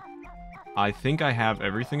I think I have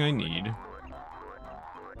everything I need.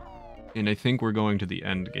 And I think we're going to the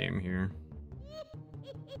end game here.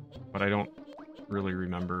 But I don't really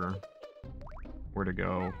remember where to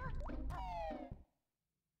go.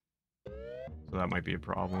 So that might be a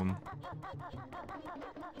problem.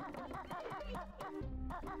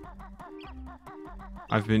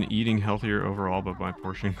 I've been eating healthier overall, but my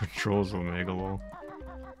portion control is omega-lol.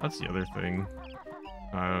 That's the other thing.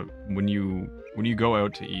 When you go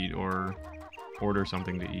out to eat or order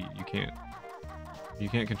something to eat, you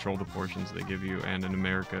can't control the portions they give you, and in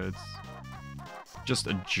America it's just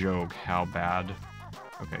a joke how bad.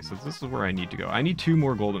 Okay, so this is where I need to go. I need 2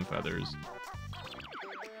 more golden feathers.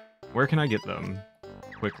 Where can I get them?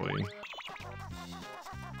 Quickly.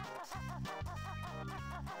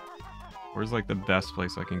 Where's like the best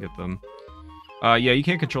place I can get them? Yeah, you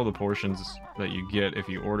can't control the portions that you get if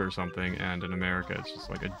you order something, and in America it's just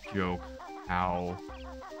like a joke how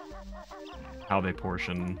they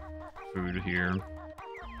portion food here.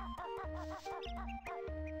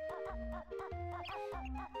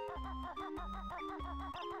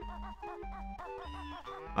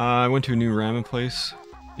 I went to a new ramen place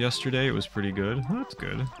yesterday. It was pretty good. Oh, that's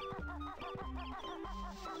good.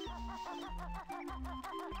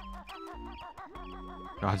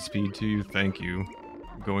 Godspeed to you. Thank you.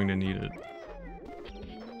 I'm going to need it.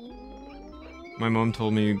 My mom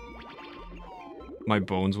told me my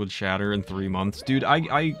bones would shatter in 3 months. Dude,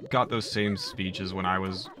 I got those same speeches when I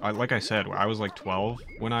was... like I said, I was like 12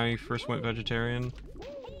 when I first went vegetarian.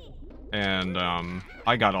 And,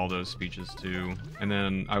 I got all those speeches too. And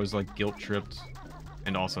then I was like guilt-tripped.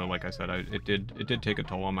 And also, like I said, it did take a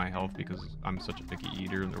toll on my health because I'm such a picky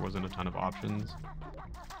eater and there wasn't a ton of options.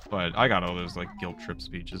 But I got all those like guilt-trip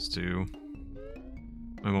speeches too.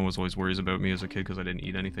 My mom was always worried about me as a kid because I didn't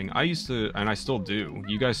eat anything. I used to, and I still do.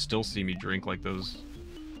 You guys still see me drink like those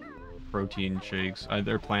protein shakes.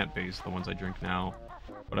 They're plant-based, the ones I drink now.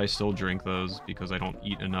 But I still drink those because I don't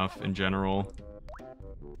eat enough in general.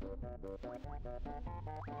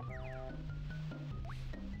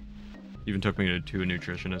 Even took me to a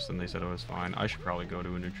nutritionist and they said I was fine. I should probably go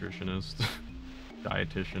to a nutritionist.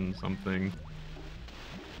 Dietitian, something.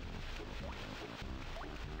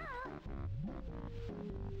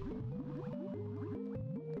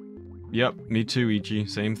 Yep, me too, Ichi.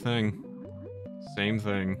 Same thing. Same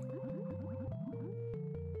thing.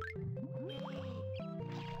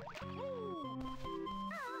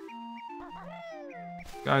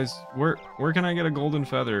 Guys, where can I get a golden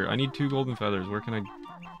feather? I need 2 golden feathers. Where can I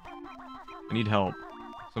need help.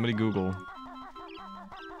 Somebody Google.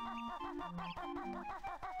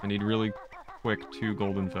 I need really quick 2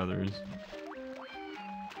 golden feathers.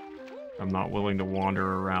 I'm not willing to wander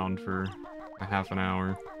around for a half an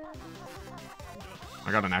hour.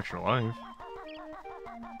 I got an extra life.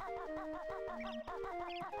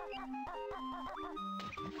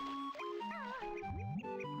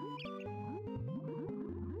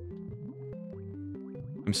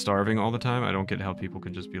 I'm starving all the time. I don't get how people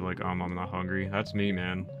can just be like, I'm not hungry. That's me,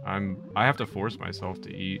 man. I have to force myself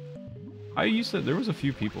to eat. There was a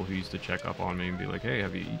few people who used to check up on me and be like, hey,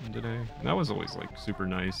 have you eaten today? And that was always like super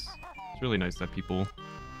nice. It's really nice that people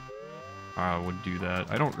would do that.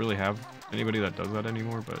 I don't really have anybody that does that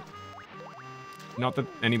anymore, but not that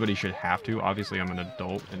anybody should have to. Obviously, I'm an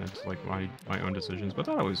adult and it's like my own decisions, but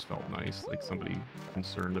that always felt nice, like somebody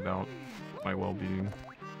concerned about my well-being.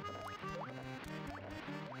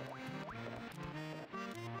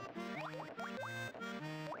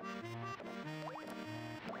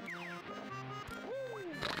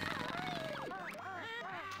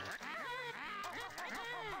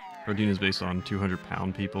 Protein is based on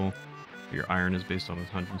 200-pound people. Your iron is based on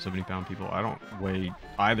 170-pound people. I don't weigh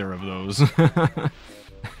either of those.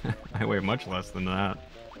 I weigh much less than that.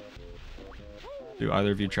 Do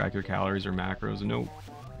either of you track your calories or macros? No,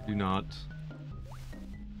 do not.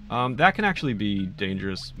 That can actually be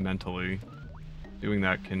dangerous mentally. Doing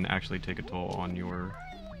that can actually take a toll on your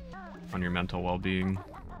mental well-being.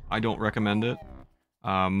 I don't recommend it.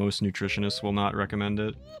 Most nutritionists will not recommend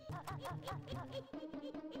it.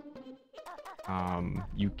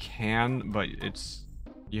 You can, but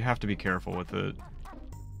you have to be careful with it.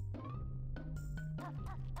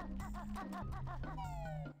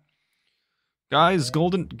 Guys,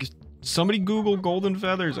 somebody Google golden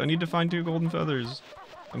feathers. I need to find 2 golden feathers.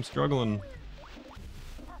 I'm struggling.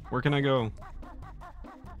 Where can I go?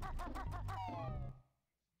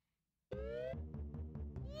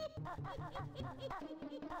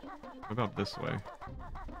 What about this way?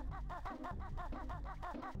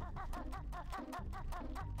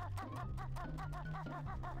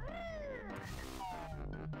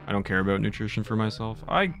 I don't care about nutrition for myself.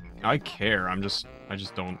 I care. I just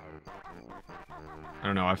don't. I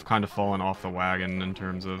don't know. I've kind of fallen off the wagon in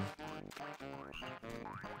terms of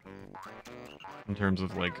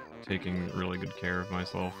like taking really good care of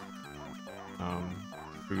myself,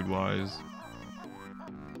 food-wise.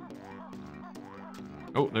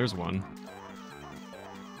 Oh, there's one.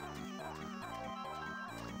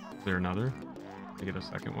 Is there another? Can I get a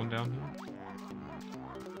second one down here?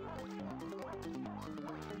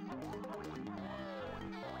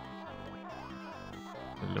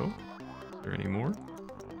 Hello? Is there any more?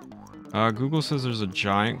 Google says there's a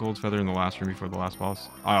giant gold feather in the last room before the last boss.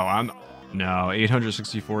 Oh, no,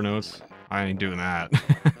 864 notes. I ain't doing that.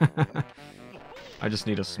 I just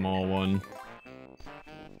need a small one.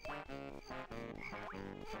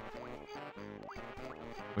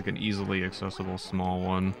 Like an easily accessible small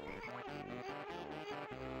one.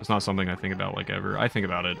 It's not something I think about like ever. I think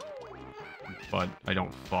about it, but I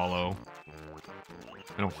don't follow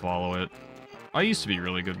it. I used to be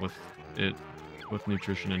really good with it, with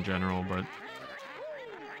nutrition in general, but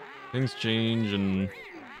things change and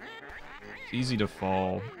it's easy to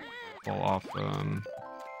fall off your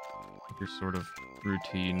sort of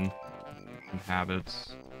routine and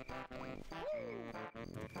habits.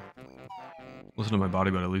 Listen to my body,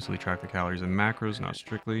 but I loosely track the calories and macros, not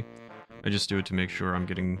strictly. I just do it to make sure I'm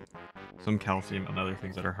getting some calcium and other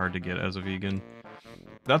things that are hard to get as a vegan.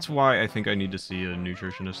 That's why I think I need to see a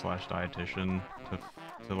nutritionist slash dietitian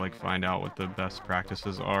to like find out what the best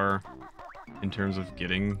practices are in terms of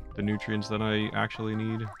getting the nutrients that I actually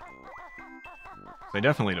need. I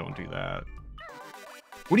definitely don't do that.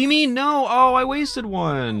 What do you mean? No! Oh, I wasted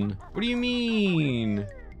one! What do you mean?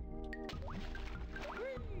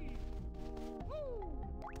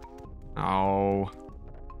 Oh.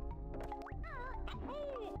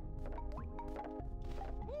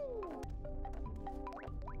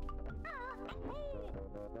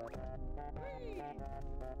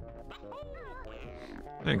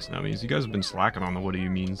 Thanks, Nummies. You guys have been slacking on the what do you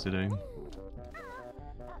means today.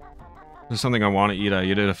 If there's something I want to eat, I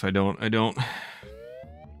eat it. If I don't, I don't.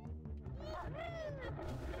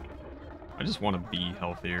 I just want to be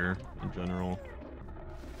healthier in general.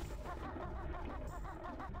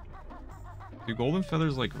 Do golden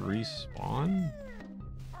feathers, like, respawn?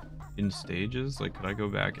 In stages? Like, could I go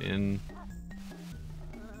back in?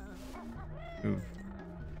 Ooh.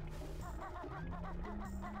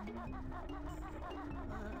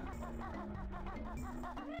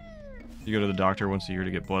 You go to the doctor once a year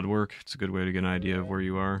to get blood work. It's a good way to get an idea of where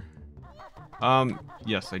you are.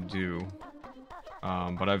 Yes, I do.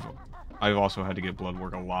 But I've also had to get blood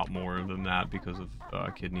work a lot more than that because of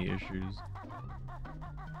kidney issues.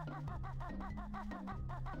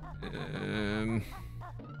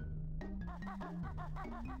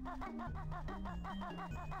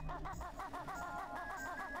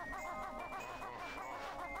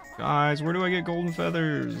 Guys, where do I get golden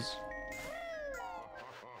feathers?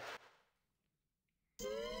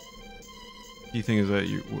 Key thing is that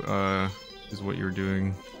you is what you're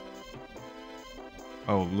doing.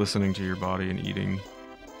 Oh, listening to your body and eating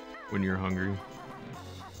when you're hungry.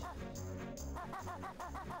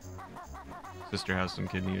 Sister has some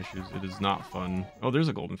kidney issues. It is not fun. Oh, there's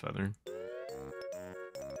a golden feather.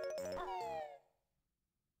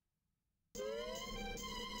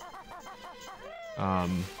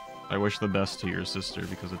 I wish the best to your sister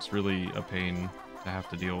because it's really a pain to have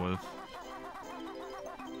to deal with.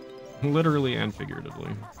 Literally and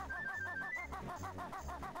figuratively.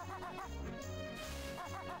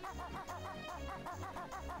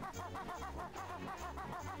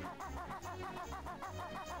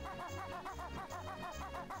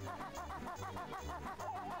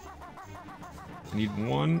 I need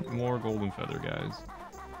one more golden feather, guys.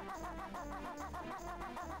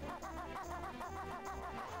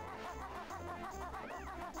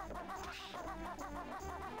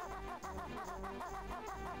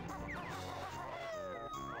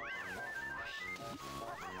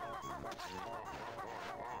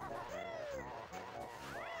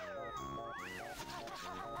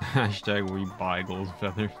 Hashtag we buy gold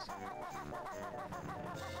feathers.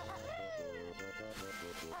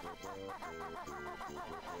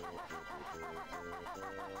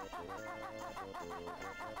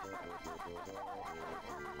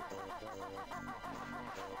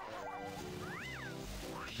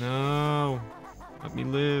 No, let me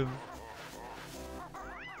live.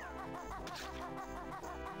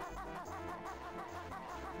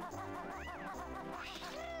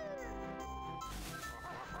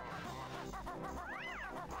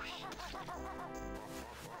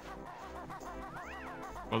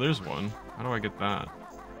 Oh, there's one. How do I get that?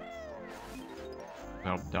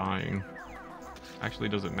 Without dying. Actually,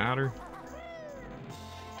 does it matter?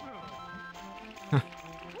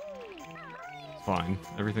 It's fine.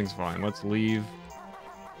 Everything's fine. Let's leave.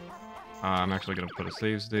 I'm actually going to put a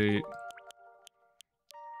save state.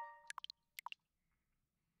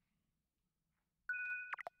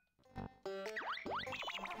 Let's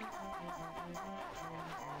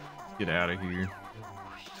get out of here.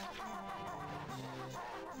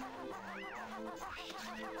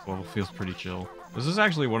 This level feels pretty chill. This is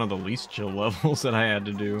actually one of the least chill levels that I had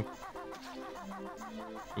to do.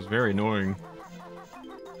 It was very annoying.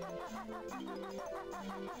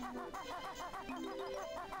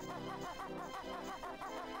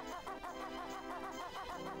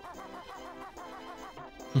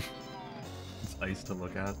 It's nice to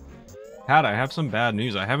look at. Pat, I have some bad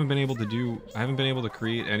news. I haven't been able to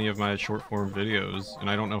create any of my short form videos, and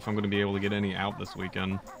I don't know if I'm going to be able to get any out this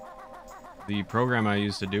weekend. The program I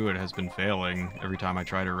used to do it has been failing every time I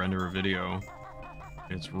try to render a video.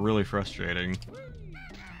 It's really frustrating.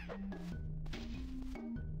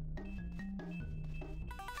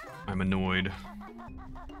 I'm annoyed.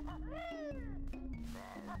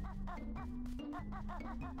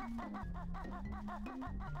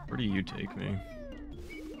 Where do you take me?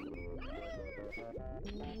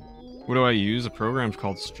 What do I use? A program's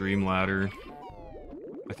called Streamladder.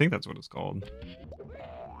 I think that's what it's called.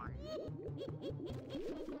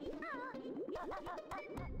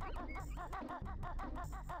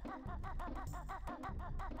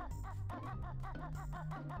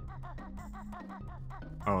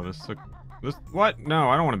 Oh, this took... This... What? No,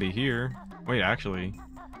 I don't want to be here. Wait, actually...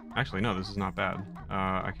 Actually, no, this is not bad.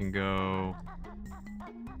 I can go...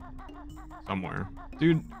 somewhere.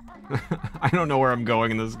 Dude, I don't know where I'm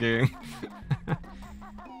going in this game.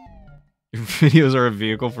 Your videos are a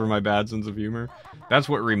vehicle for my bad sense of humor. That's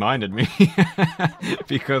what reminded me.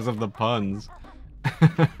 Because of the puns.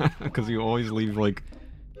 Because you always leave, like,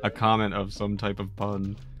 a comment of some type of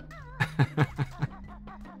pun.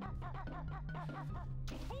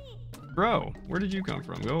 Bro, where did you come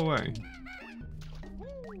from? Go away.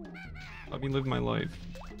 Let me live my life.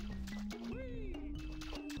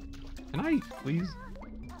 Can I, please?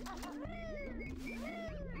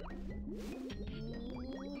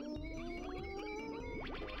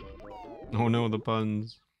 Oh no, the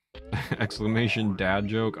puns. Exclamation dad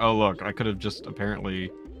joke. Oh look, I could have just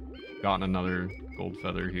apparently gotten another gold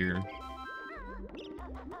feather here.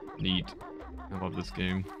 Neat. I love this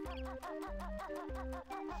game.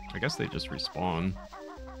 I guess they just respawn.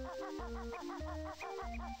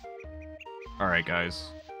 Alright,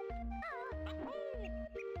 guys.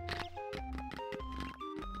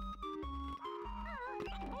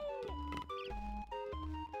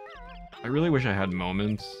 I really wish I had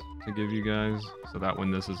moments to give you guys, so that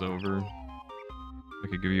when this is over, I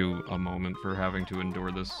could give you a moment for having to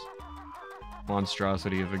endure this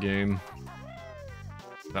monstrosity of a game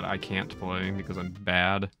that I can't play because I'm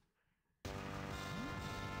bad.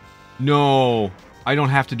 No! I don't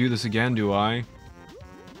have to do this again, do I?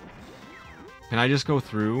 Can I just go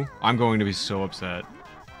through? I'm going to be so upset.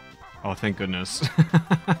 Oh, thank goodness.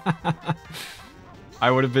 I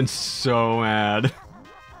would have been so mad.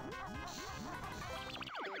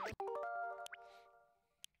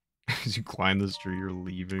 As you climb this tree, you're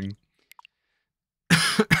leaving.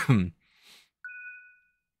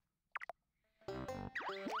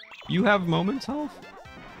 You have moments, health?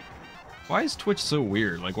 Why is Twitch so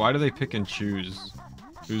weird? Like, why do they pick and choose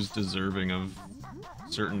who's deserving of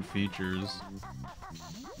certain features?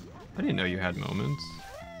 I didn't know you had moments.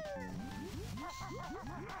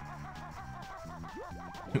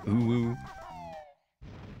 Ooh.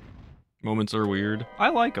 Moments are weird. I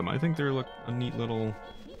like them. I think they're like a neat little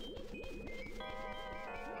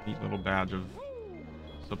badge of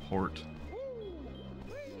support.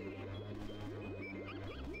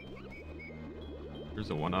 There's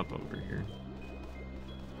a 1-up over here.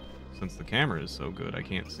 Since the camera is so good, I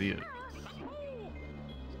can't see it.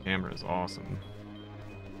 This camera is awesome.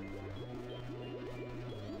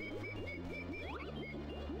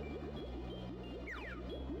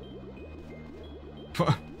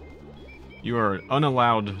 You are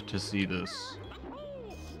unallowed to see this.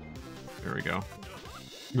 There we go.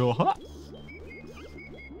 Go, huh?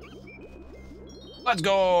 Let's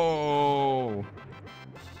go!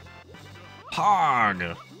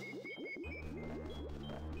 Pog!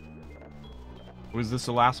 Was this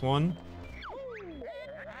the last one?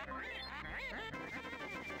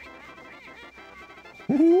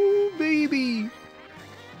 Ooh, baby!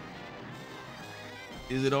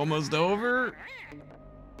 Is it almost over?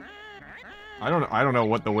 I don't know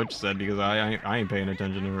what the witch said because I ain't paying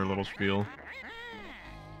attention to her little spiel.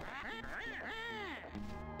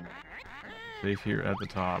 Safe here at the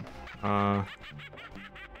top.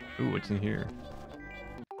 Ooh, what's in here?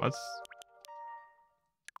 Let's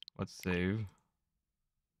save.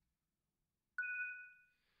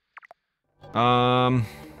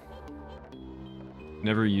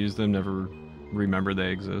 Never use them, never remember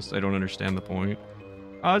they exist. I don't understand the point.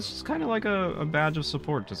 It's just kind of like a badge of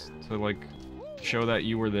support, just to like show that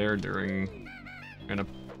you were there during an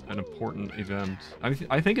important event.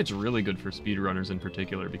 I think it's really good for speedrunners in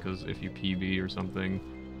particular, because if you PB or something,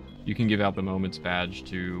 you can give out the moments badge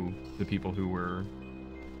to the people who were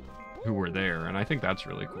there, and I think that's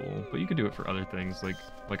really cool. But you could do it for other things,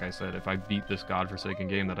 like I said, if I beat this godforsaken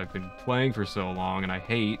game that I've been playing for so long and I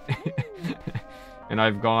hate, and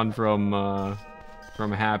I've gone from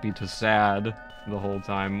happy to sad the whole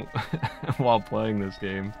time while playing this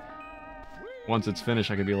game. Once it's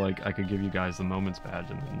finished, I could be like, I could give you guys the moments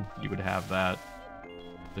badge, and then you would have that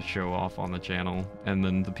to show off on the channel, and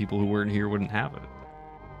then the people who weren't here wouldn't have it,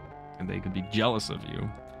 and they could be jealous of you.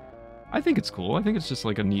 I think it's cool. I think it's just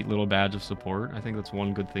like a neat little badge of support. I think that's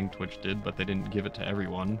one good thing Twitch did, but they didn't give it to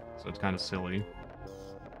everyone, so it's kind of silly.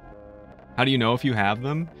 How do you know if you have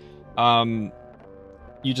them?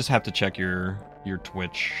 You just have to check your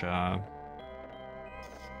Twitch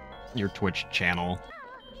channel.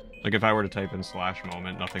 Like if I were to type in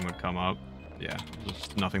 /moment, nothing would come up. Yeah,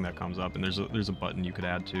 there's nothing that comes up, and there's a button you could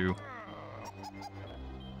add to.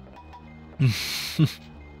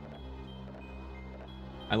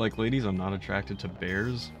 I like ladies, I'm not attracted to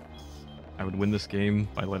bears. I would win this game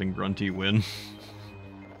by letting Grunty win.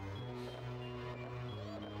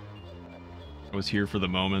 I was here for the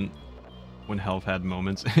moment when Health had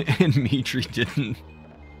moments and Mitri didn't.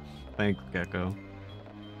 Thanks, Gecko.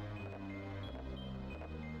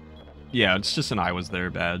 Yeah, it's just an I was there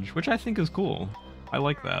badge, which I think is cool. I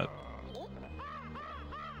like that.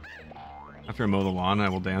 After I mow the lawn, I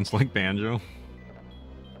will dance like Banjo.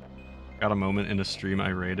 Got a moment in a stream I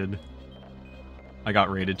raided. I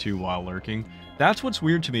got raided too while lurking. That's what's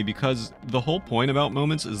weird to me, because the whole point about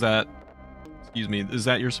moments is that, excuse me, is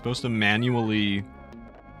that you're supposed to manually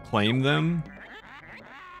claim them.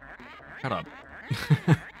 Shut up.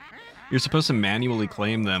 You're supposed to manually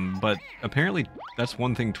claim them, but apparently that's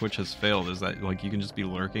one thing Twitch has failed, is that like you can just be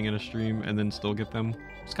lurking in a stream and then still get them.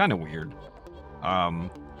 It's kind of weird.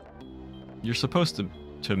 You're supposed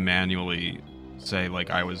to manually say like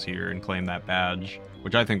I was here and claim that badge,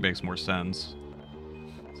 which I think makes more sense.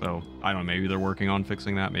 So, I don't know, maybe they're working on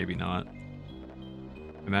fixing that, maybe not.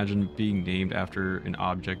 Imagine being named after an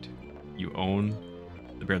object you own.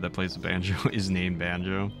 The bear that plays the banjo is named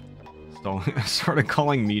Banjo. Started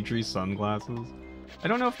calling Mitri sunglasses. I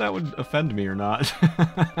don't know if that would offend me or not.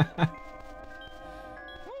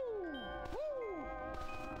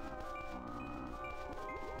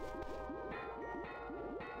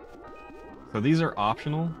 So these are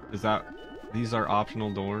optional? Is that... These are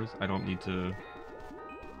optional doors? I don't need to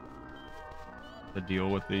deal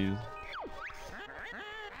with these.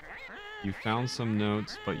 You found some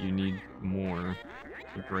notes, but you need more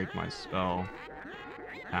to break my spell.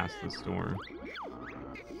 Past this door.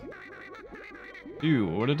 Ew,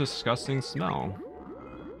 what a disgusting smell.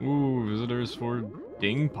 Ooh, visitors for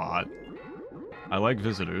Dingpot. I like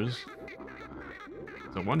visitors.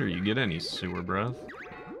 It's a wonder you get any sewer breath.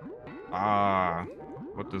 Ah,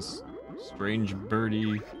 what does strange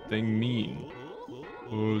birdie thing mean?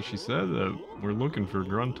 Oh, she said that we're looking for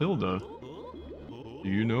Gruntilda. Do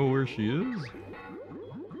you know where she is?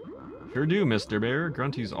 Sure do, Mr. Bear.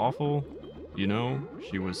 Grunty's awful. You know,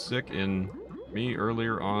 she was sick in me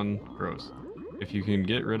earlier on. Gross. If you can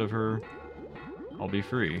get rid of her, I'll be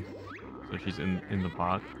free. So she's in the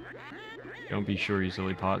pot. Don't be sure, you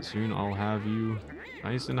silly pot. Soon I'll have you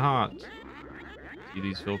nice and hot. See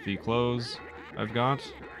these filthy clothes I've got?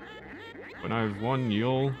 When I've won,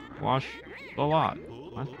 you'll wash the lot.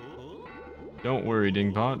 What? Don't worry,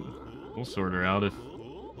 Dingpot. We'll sort her out if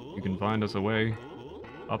you can find us a way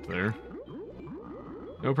up there.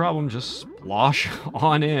 No problem, just splosh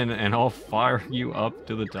on in and I'll fire you up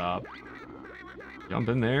to the top. Jump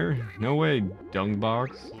in there? No way,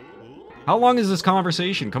 dungbox. How long is this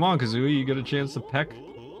conversation? Come on, Kazooie, you get a chance to peck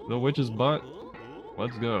the witch's butt?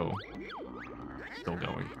 Let's go. Still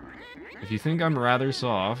going. If you think I'm rather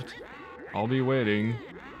soft, I'll be waiting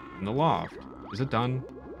in the loft. Is it done?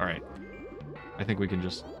 Alright. I think we can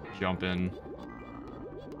just jump in.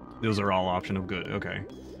 Those are all optional. Good, okay.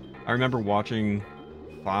 I remember watching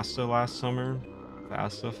Fasta last summer.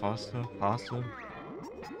 Fasta?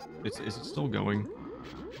 Is it still going?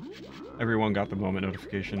 Everyone got the moment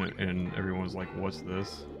notification and everyone was like, what's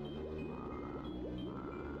this?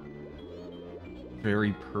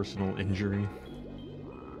 Very personal injury.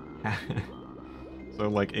 So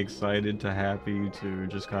like excited to happy to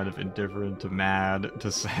just kind of indifferent to mad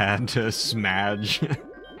to sad to smudge.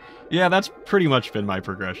 Yeah, that's pretty much been my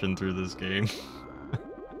progression through this game.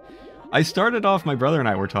 I started off, my brother and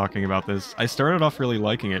I were talking about this, I started off really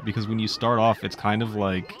liking it because when you start off, it's kind of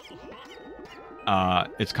like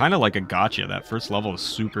a gotcha. That first level is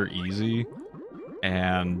super easy,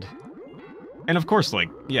 and of course, like,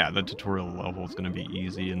 yeah, the tutorial level is going to be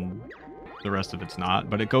easy, and the rest of it's not,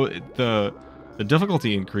 but the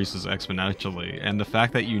difficulty increases exponentially, and the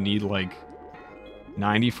fact that you need, like,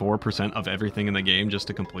 94% of everything in the game just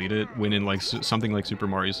to complete it, when in, like, something like Super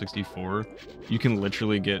Mario 64, you can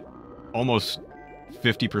literally get almost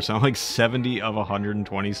 50%, like 70 of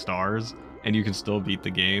 120 stars, and you can still beat the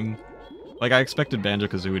game. Like, I expected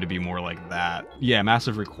Banjo-Kazooie to be more like that. Yeah,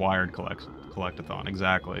 massive required collectathon,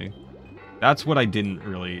 exactly. That's what I didn't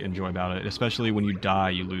really enjoy about it, especially when you die,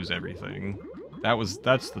 you lose everything.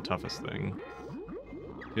 That's the toughest thing.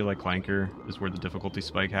 I feel like Clanker is where the difficulty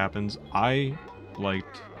spike happens. I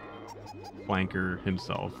liked Clanker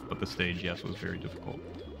himself, but the stage, yes, was very difficult.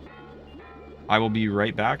 I will be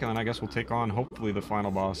right back, and then I guess we'll take on, hopefully, the final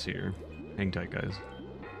boss here. Hang tight, guys.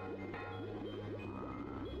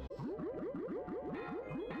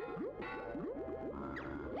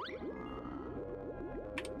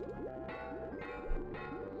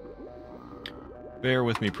 Bear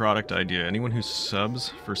with me, product idea. Anyone who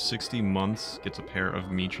subs for 60 months gets a pair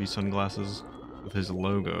of Mitri sunglasses. with his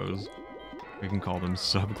logos. We can call them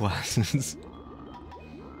subclasses.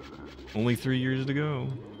 Only 3 years to go.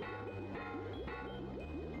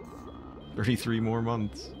 33 more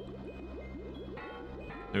months.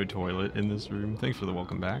 No toilet in this room. Thanks for the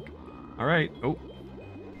welcome back. Alright. Oh.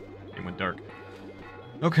 It went dark.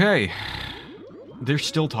 Okay. They're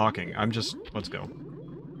still talking. Let's go.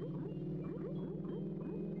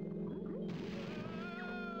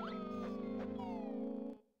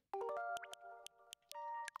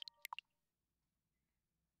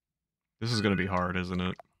 This is gonna be hard, isn't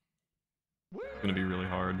it? It's gonna be really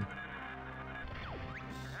hard.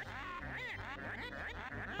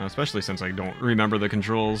 Especially since I don't remember the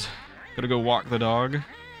controls. Gotta go walk the dog.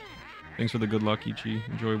 Thanks for the good luck, Ichi.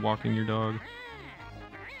 Enjoy walking your dog.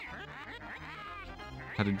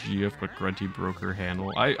 Had a GF, but Grunty broke her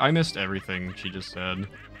handle. I missed everything she just said.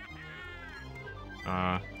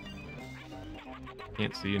 Can't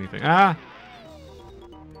see anything. Ah!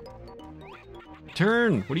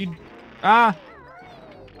 Turn! What are you... Ah!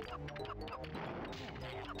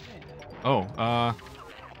 Oh,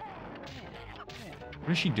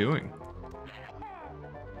 what is she doing?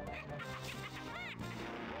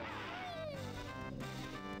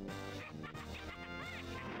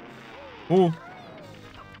 Oh!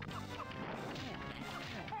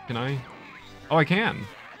 Can I? Oh, I can.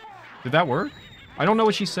 Did that work? I don't know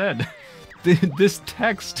what she said. This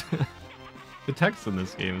text... the text in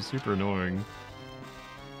this game is super annoying.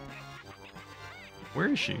 Where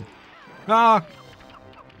is she? Ah!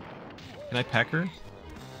 Can I peck her?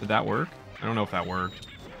 Did that work? I don't know if that worked.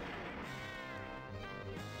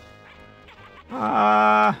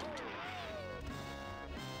 Ah!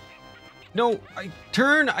 No,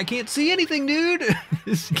 turn! I can't see anything, dude!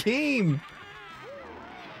 This game!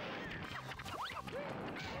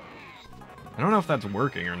 I don't know if that's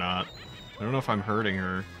working or not. I don't know if I'm hurting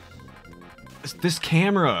her. This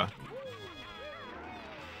camera!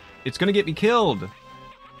 It's gonna get me killed!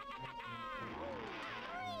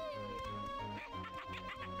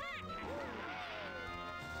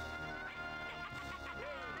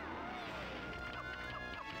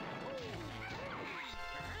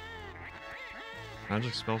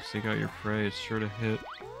 Magic spell, seek out your prey. It's sure to hit.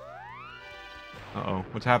 Uh-oh.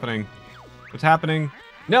 What's happening? What's happening?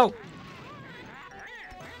 No!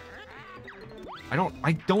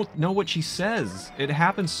 I don't know what she says. It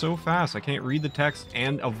happens so fast. I can't read the text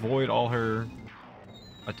and avoid all her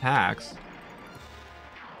attacks.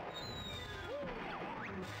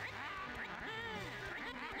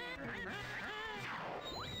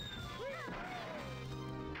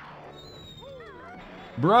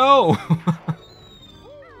 Bro!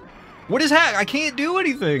 What is that? I can't do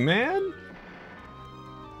anything, man!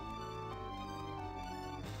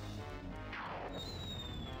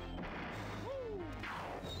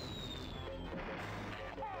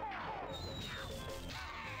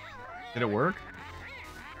 Did it work?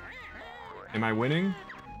 Am I winning?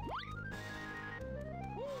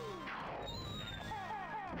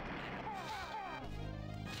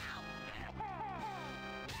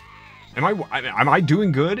 Am I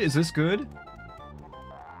doing good? Is this good?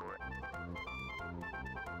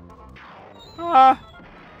 Ah!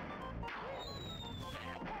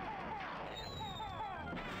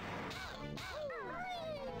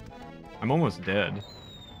 I'm almost dead.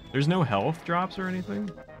 There's no health drops or anything?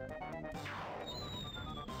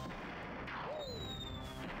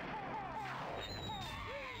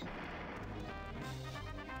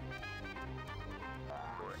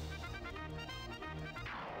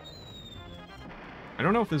 I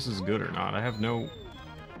don't know if this is good or not. I have no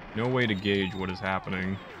way to gauge what is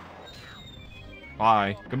happening.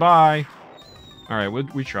 Bye. Goodbye. Alright,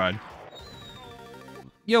 we tried.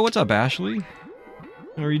 Yo, what's up, Ashley?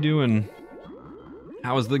 How are you doing?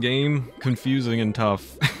 How is the game? Confusing and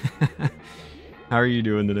tough. How are you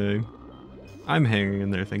doing today? I'm hanging in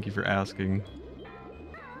there, thank you for asking.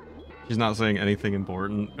 She's not saying anything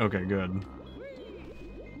important. Okay, good.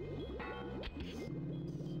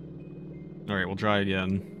 Alright, we'll try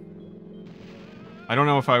again. I don't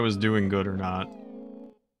know if I was doing good or not.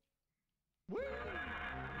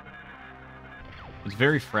 It's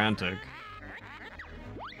very frantic.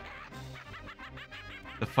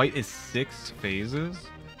 The fight is 6 phases?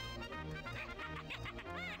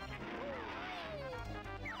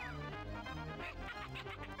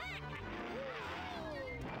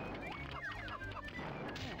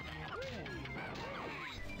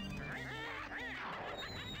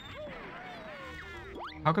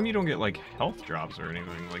 How come you don't get, like, health drops or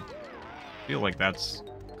anything? Like, I feel like that's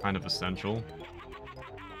kind of essential.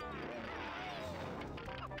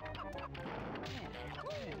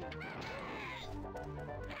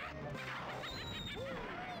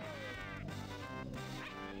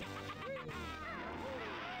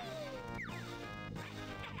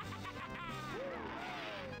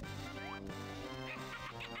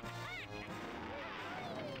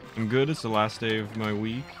 I'm good. It's the last day of my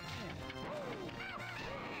week.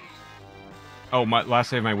 Oh, my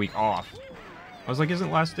last day of my week off. I was like,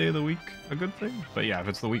 isn't last day of the week a good thing? But yeah, if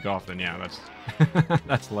it's the week off, then yeah, that's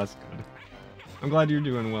that's less good. I'm glad you're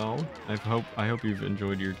doing well. I hope you've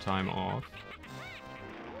enjoyed your time off.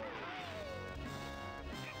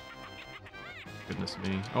 Goodness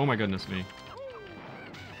me. Oh my goodness me.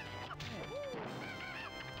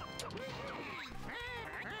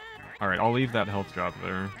 Alright, I'll leave that health drop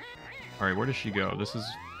there. Alright, where does she go? This is...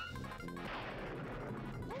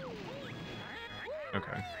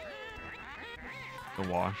 Okay. The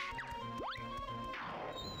wash.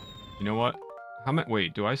 You know what? How many...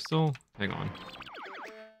 Wait, do I still... Hang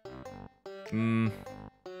on.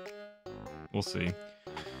 We'll see.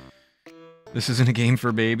 This isn't a game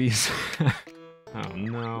for babies. Oh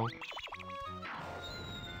no.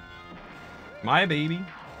 My baby.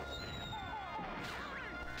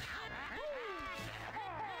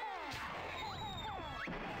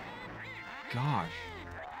 Gosh.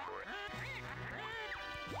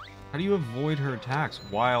 How do you avoid her attacks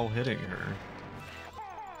while hitting her?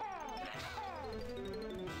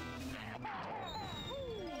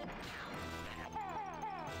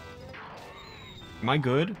 Am I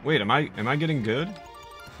good? Wait, am I getting good?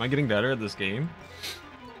 Am I getting better at this game?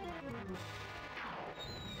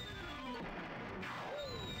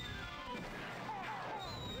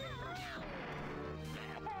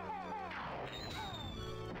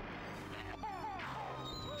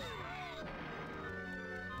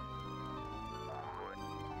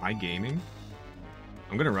 Am I gaming?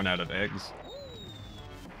 I'm gonna run out of eggs.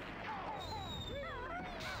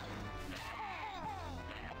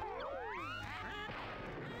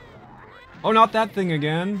 Oh, not that thing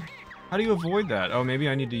again! How do you avoid that? Oh, maybe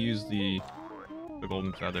I need to use the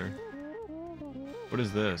golden feather. What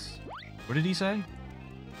is this? What did he say?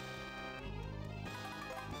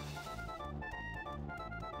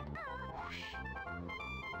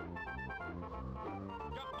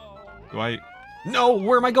 Do I... No!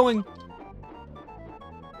 Where am I going?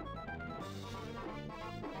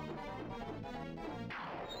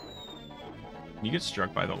 Can you get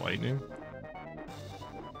struck by the lightning?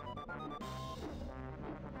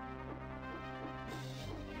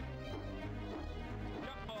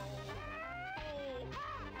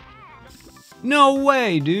 No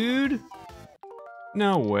way, dude!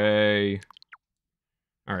 No way.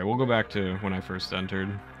 Alright, we'll go back to when I first entered.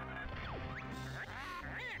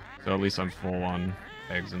 So at least I'm full on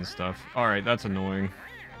eggs and stuff. Alright, that's annoying.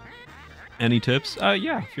 Any tips?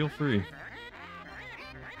 Yeah, feel free.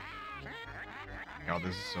 God,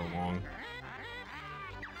 this is so long.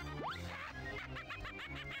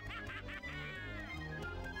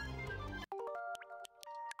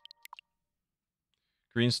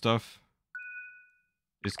 Green stuff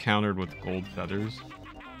is countered with gold feathers.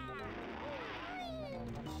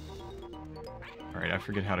 Alright, I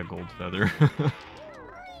forget how to gold feather.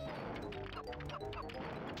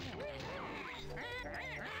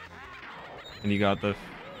 And you got the...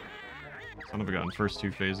 Son of a gun, first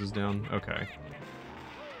two phases down? Okay.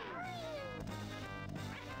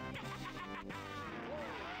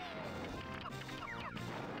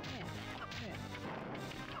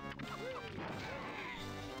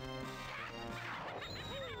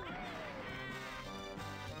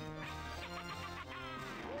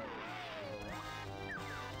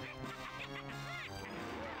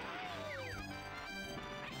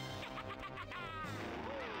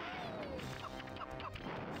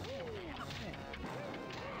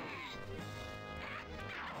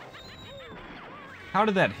 How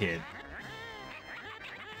did that hit?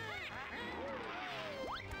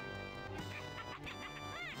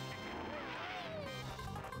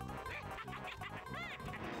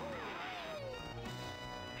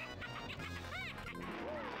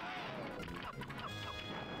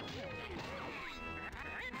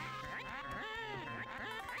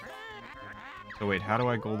 So wait, how do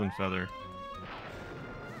I golden feather?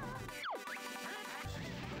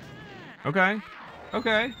 Okay.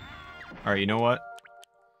 Okay. Alright, you know what?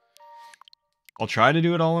 I'll try to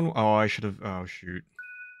do it all in... Oh, I should have... Oh, shoot.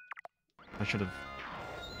 I should have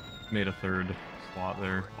made a third slot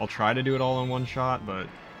there. I'll try to do it all in one shot, but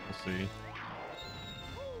we'll see.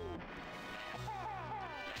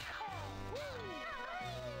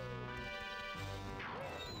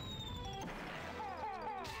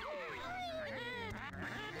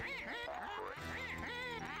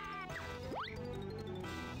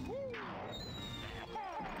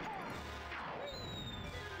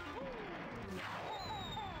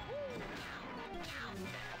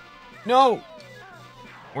 No!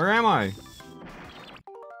 Where am I?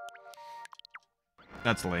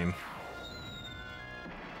 That's lame.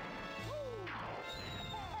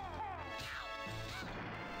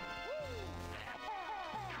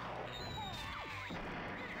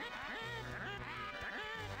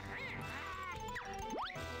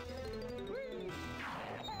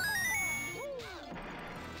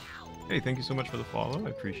 Hey, thank you so much for the follow. I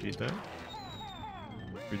appreciate that.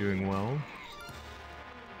 You're doing well.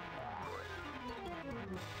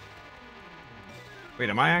 Wait,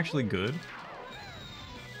 am I actually good?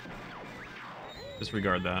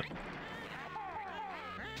 Disregard that.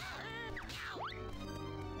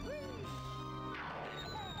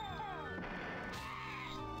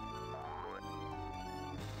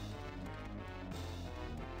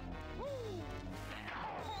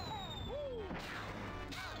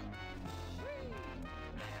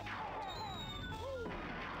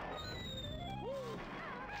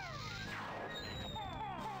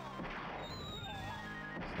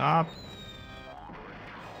 Stop.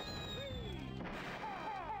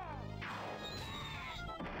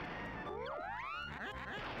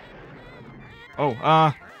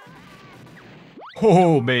 Oh,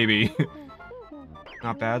 oh, baby.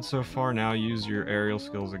 Not bad so far. Now use your aerial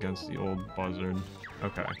skills against the old buzzard.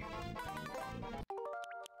 Okay.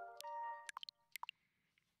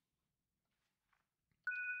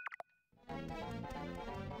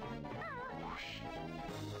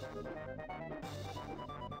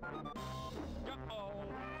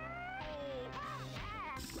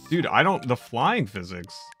 Dude, the flying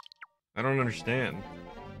physics. I don't understand.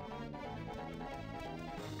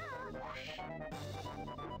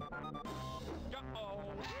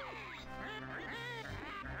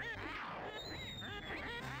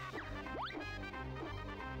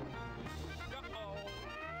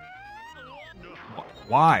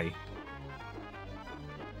 Why?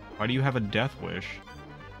 Why do you have a death wish?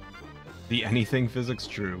 The anything physics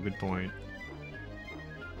true. Good point.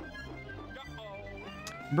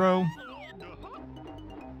 Bro.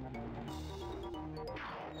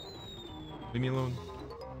 Leave me alone.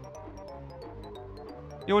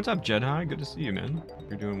 Yo, what's up, Jedi? Good to see you, man.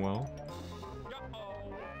 You're doing well.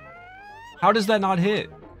 How does that not hit?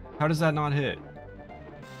 How does that not hit?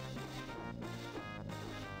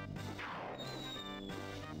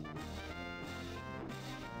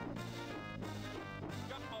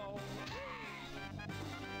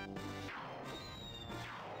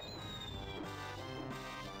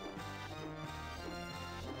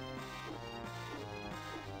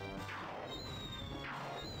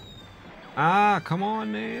 Ah, come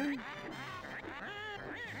on, man.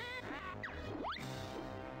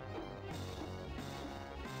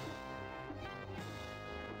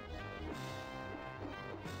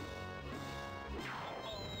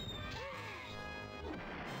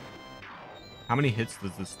 How many hits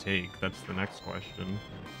does this take? That's the next question.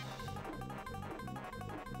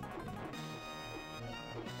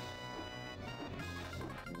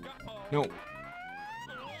 No.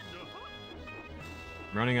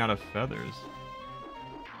 Running out of feathers.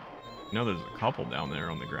 I know there's a couple down there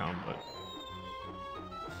on the ground, but...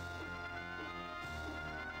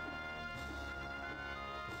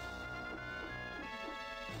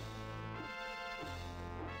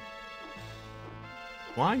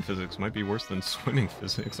 Flying physics might be worse than swimming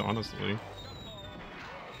physics, honestly.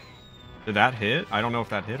 Did that hit? I don't know if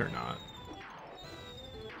that hit or not.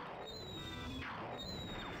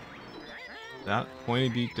 That pointy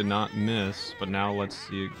beak did not miss, but now let's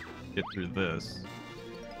see it get through this.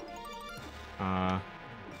 I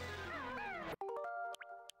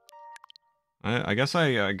guess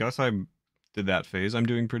I did that phase. I'm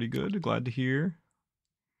doing pretty good. Glad to hear.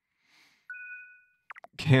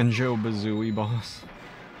 Banjo-Kazooie boss.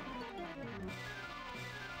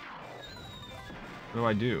 What do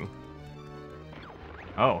I do?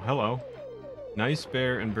 Oh, hello. Nice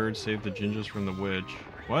bear and bird saved the gingers from the witch.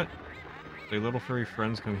 What? Say little furry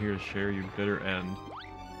friends come here to share your bitter end.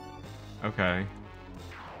 Okay.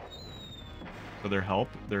 So they're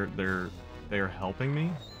helping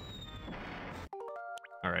me?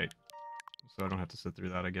 Alright. So I don't have to sit through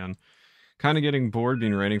that again. Kind of getting bored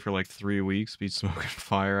being writing for like 3 weeks. Beat smoke and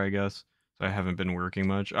fire, I guess. So I haven't been working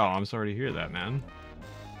much. Oh, I'm sorry to hear that, man.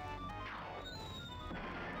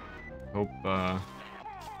 Hope,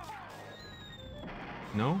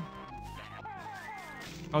 no?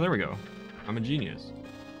 Oh, there we go. I'm a genius.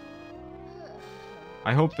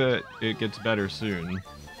 I hope that it gets better soon.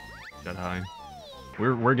 Jedi.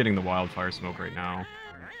 We're getting the wildfire smoke right now.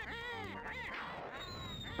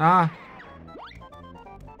 Ah!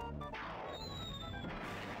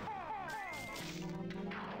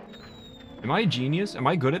 Am I a genius? Am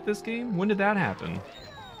I good at this game? When did that happen?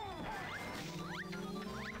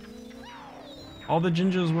 All the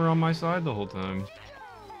Jinjos were on my side the whole time.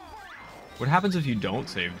 What happens if you don't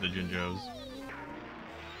save the Jinjos?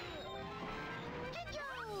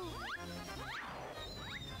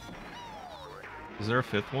 Is there a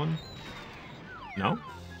 5th one? No?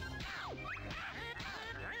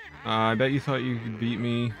 I bet you thought you could beat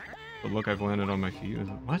me But look, I've landed on my feet.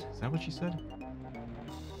 What? Is that what she said?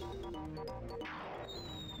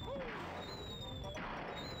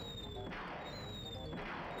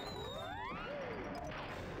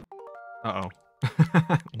 Uh-oh.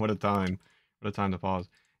 What a time. What a time to pause.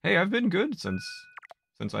 Hey, I've been good since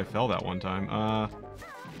I fell that one time.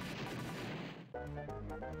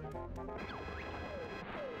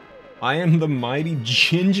 I am the mighty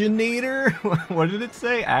Ginginator? What did it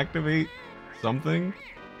say? Activate something?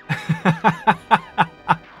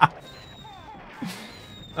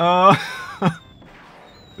 Oh,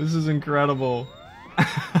 this is incredible.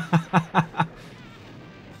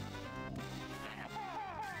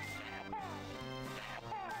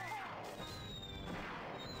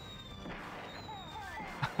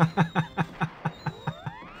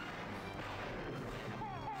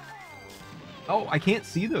 Oh, I can't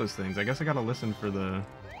see those things. I guess I gotta listen for the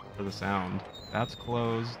sound. That's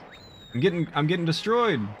closed. I'm getting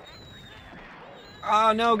destroyed.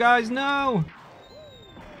 Ah, no, guys, no!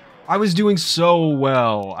 I was doing so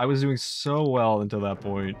well. I was doing so well until that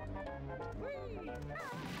point.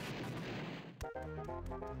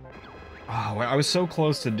 Oh, I was so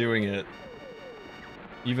close to doing it.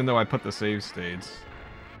 Even though I put the save states.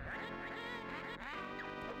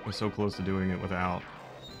 I was so close to doing it without.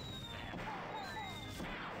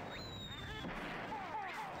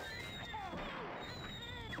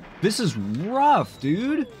 This is rough,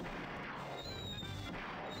 dude!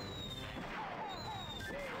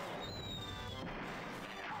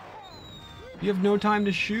 You have no time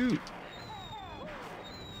to shoot.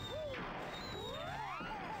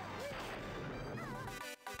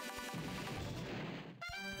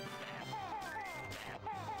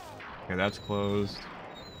 Okay, that's closed.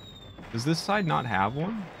 Does this side not have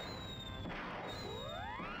one?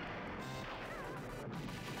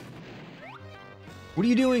 What are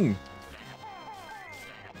you doing?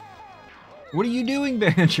 What are you doing,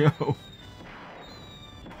 Banjo?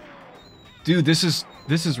 Dude, this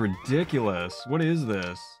is ridiculous. What is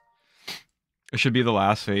this? It should be the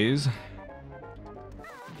last phase.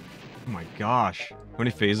 Oh my gosh. How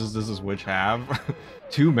many phases does this witch have?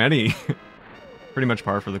 Too many. Pretty much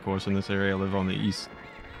par for the course in this area. I live on the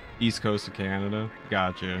east coast of Canada.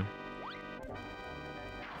 Gotcha.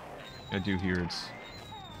 I do hear it's...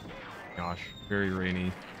 Gosh, very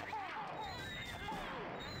rainy.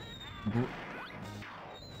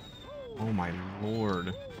 Oh my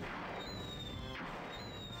lord.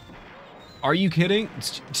 Are you kidding?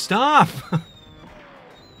 Stop!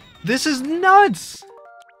 This is nuts!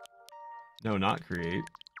 No, not create.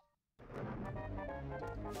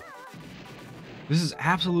 This is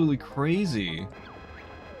absolutely crazy.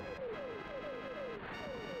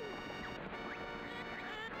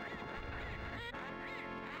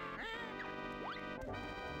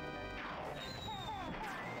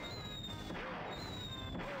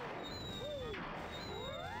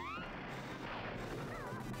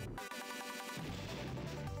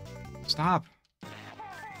 Stop.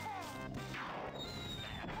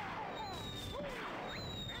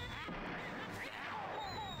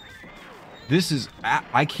 This is...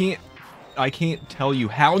 I can't tell you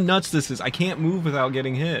how nuts this is. I can't move without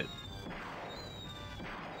getting hit.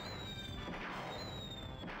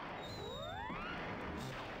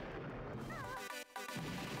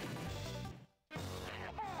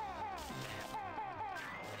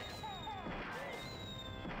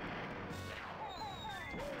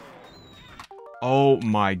 Oh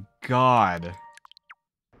my god.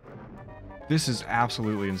 This is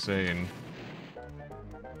absolutely insane.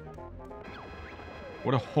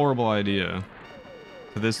 What a horrible idea.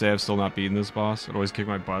 To this day, I've still not beaten this boss. I'd always kick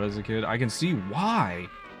my butt as a kid. I can see why.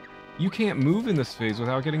 You can't move in this phase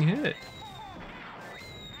without getting hit.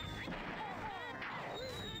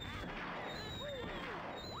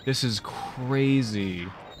 This is crazy.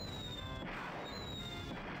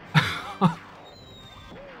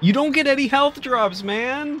 You don't get any health drops,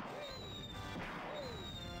 man!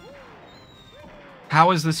 How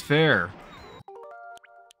is this fair?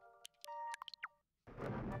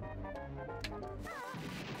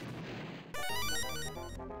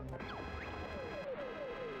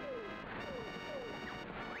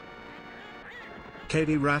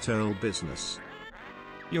 KD Rat Earl Business.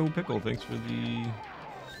 Yo, Pickle, thanks for the...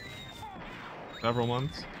 several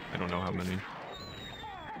months? I don't know how many.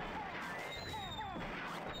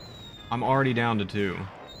 I'm already down to 2.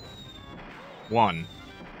 1.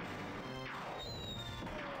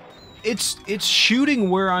 It's shooting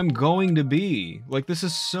where I'm going to be. Like, this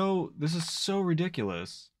is so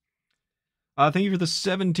ridiculous. Thank you for the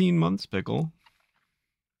 17 months, Pickle.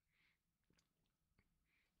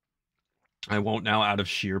 I won't now out of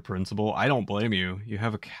sheer principle. I don't blame you. You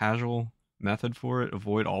have a casual method for it.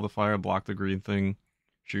 Avoid all the fire, block the green thing,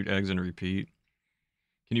 shoot eggs, and repeat.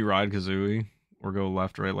 Can you ride Kazooie? Or go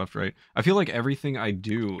left, right, left, right? I feel like everything I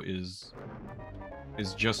do is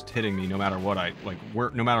just hitting me no matter what I... Like,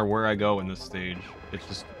 no matter where I go in this stage. It's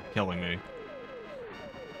just killing me.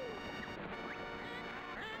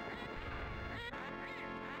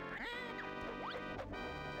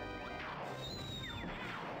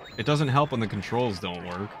 It doesn't help when the controls don't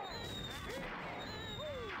work.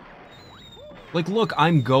 Like, look,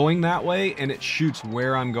 I'm going that way, and it shoots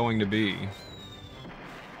where I'm going to be.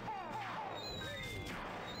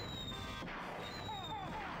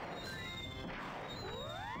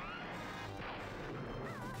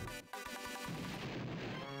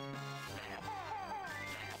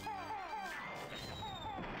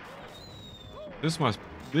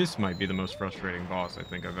 This might be the most frustrating boss I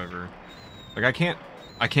think I've ever... Like,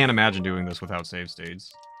 I can't imagine doing this without save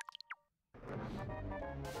states.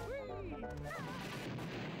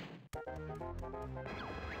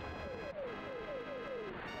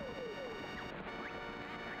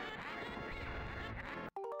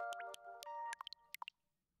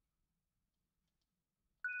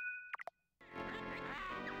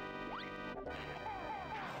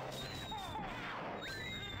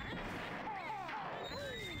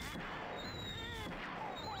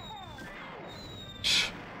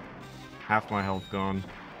 Half my health gone.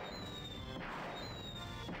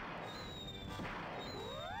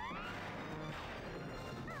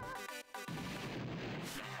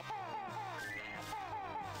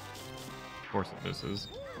 Of course it misses. Is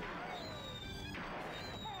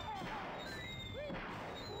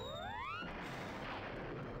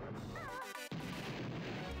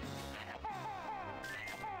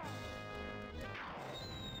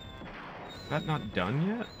that not done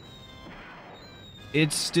yet?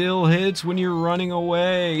 It still hits when you're running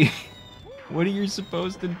away. What are you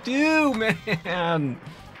supposed to do, man?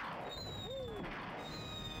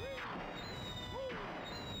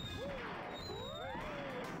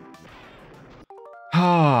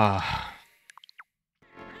 Ah.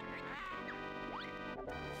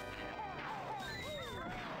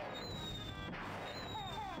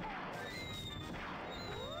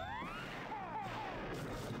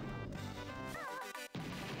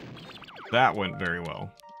 That went very well.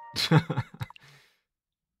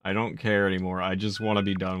 I don't care anymore. I just want to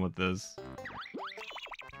be done with this.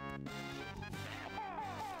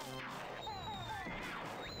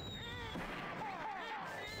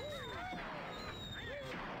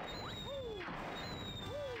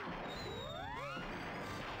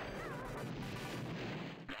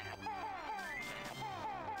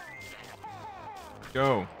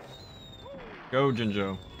 Go. Go,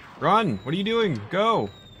 Jinjo. Run! What are you doing? Go!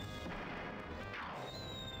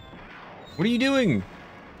 What are you doing?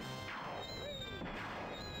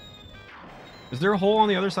 Is there a hole on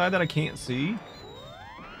the other side that I can't see?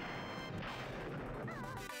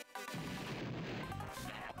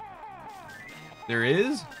 There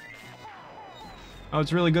is? Oh,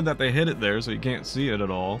 it's really good that they hit it there so you can't see it at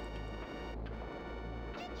all.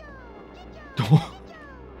 Oh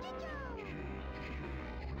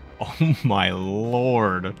my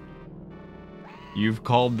lord. You've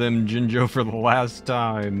called them Jinjo for the last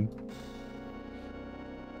time.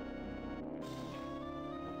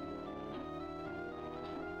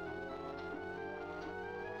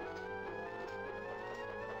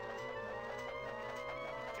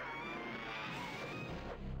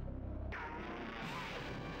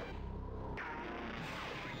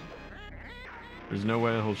 There's no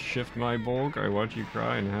way he'll shift my bulk. I watch you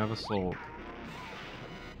cry and have a soul.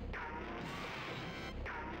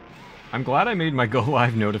 I'm glad I made my go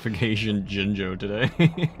live notification Jinjo today.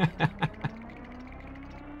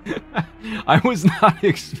 I was not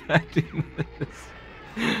expecting this.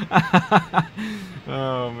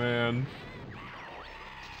 Oh man.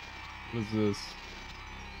 What is this? Is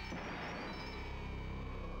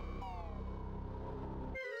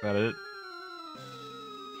that it?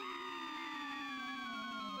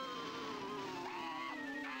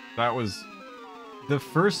 That was... The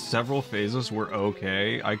first several phases were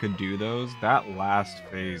okay. I could do those. That last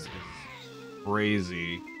phase is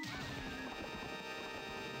crazy.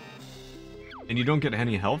 And you don't get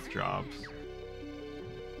any health drops.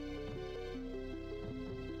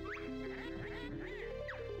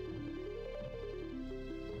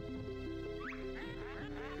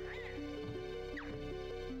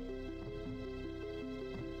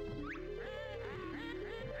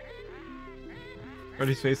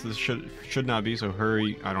 Freddy's faces should not be, so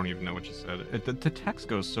hurry. I don't even know what you said. The text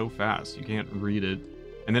goes so fast, you can't read it.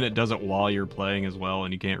 And then it does it while you're playing as well,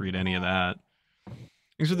 and you can't read any of that.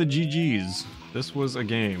 Thanks for the GGs. This was a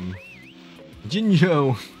game.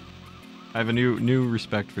 Jinjo! I have a new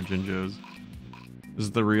respect for Jinjos. This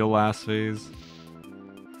is the real last phase.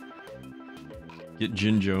 Get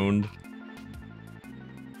Jinjoned.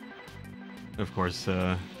 Of course,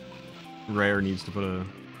 Rare needs to put a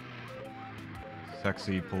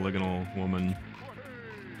sexy polygonal woman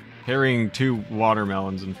carrying 2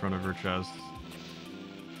 watermelons in front of her chest.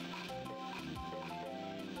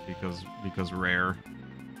 Because Rare.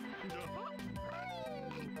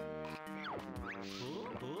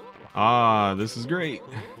 Ah, this is great.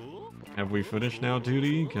 Have we finished now,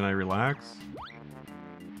 Tootie? Can I relax?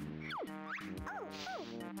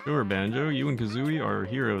 Sure, Banjo, you and Kazooie are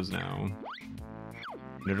heroes now.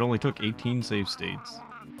 And it only took 18 save states.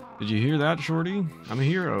 Did you hear that, Shorty? I'm a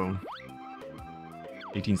hero.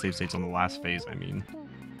 18 save states on the last phase, I mean.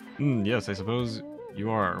 Yes, I suppose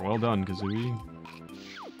you are. Well done, Kazooie.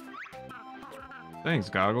 Thanks,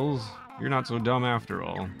 Goggles. You're not so dumb after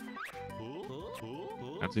all.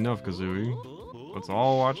 That's enough, Kazooie. Let's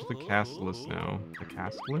all watch the cast list now. The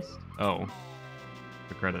cast list? Oh.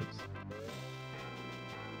 The credits.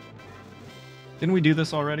 Didn't we do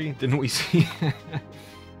this already? Didn't we see?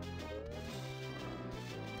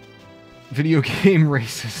 Video game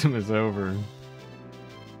racism is over.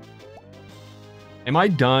 Am I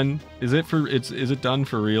done? Is it done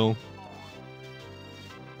for real?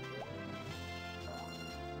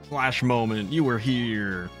 Flash moment, you were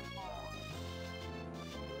here.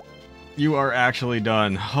 You are actually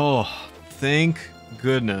done. Oh, thank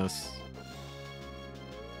goodness.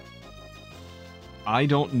 I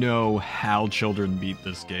don't know how children beat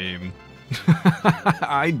this game.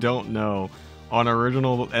 I don't know. On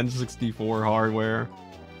original N64 hardware.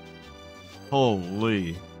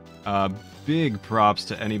 Holy. Big props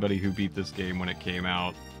to anybody who beat this game when it came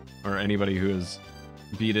out. Or anybody who has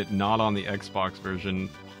beat it not on the Xbox version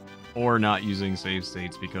or not using save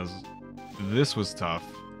states, because this was tough.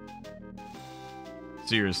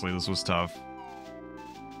 Seriously, this was tough.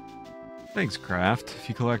 Thanks, Craft. If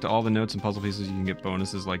you collect all the notes and puzzle pieces, you can get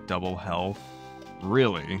bonuses like double health.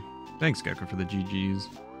 Really? Thanks, Gecko, for the GGs.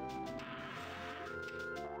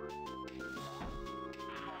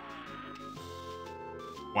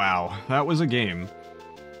 Wow, that was a game.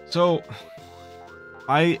 So,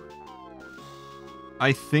 I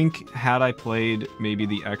think had I played maybe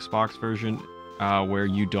the Xbox version, where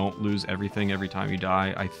you don't lose everything every time you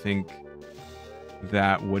die, I think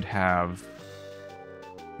that would have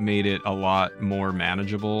made it a lot more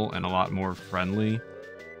manageable and a lot more friendly.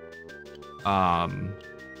 I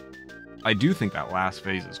do think that last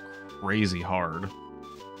phase is crazy hard.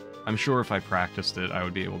 I'm sure if I practiced it, I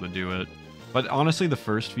would be able to do it. But honestly, the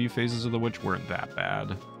first few phases of the Witch weren't that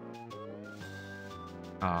bad.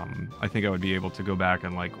 I think I would be able to go back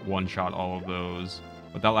and like one-shot all of those.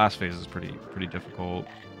 But that last phase is pretty difficult.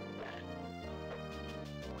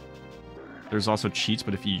 There's also cheats,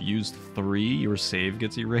 but if you use 3, your save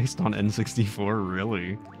gets erased on N64,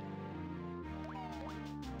 really?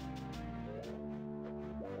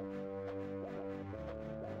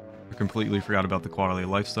 I completely forgot about the quality of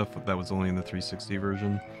life stuff, but that was only in the 360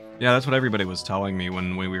 version. Yeah, that's what everybody was telling me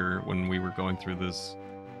when we were going through this.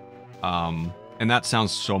 And that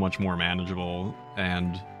sounds so much more manageable,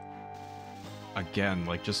 and again,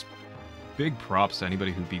 like, just big props to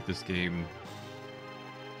anybody who beat this game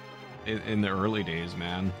in the early days,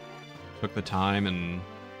 man. Took the time and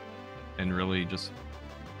really just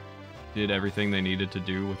did everything they needed to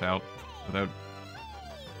do without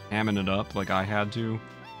hamming it up like I had to.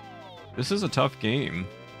 This is a tough game.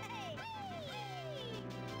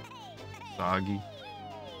 Soggy.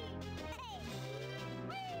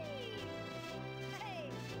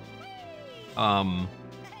 I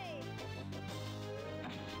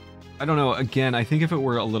don't know, again, I think if it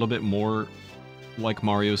were a little bit more like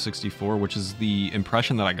Mario 64, which is the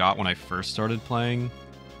impression that I got when I first started playing,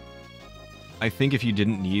 I think if you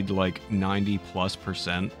didn't need like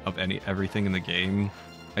 90+% of everything in the game,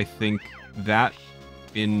 I think that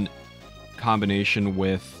in combination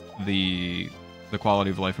with the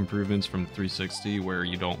quality of life improvements from 360, where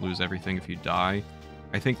you don't lose everything if you die,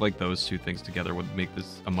 I think like those two things together would make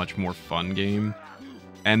this a much more fun game.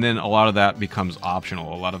 And then a lot of that becomes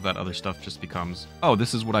optional. A lot of that other stuff just becomes, oh,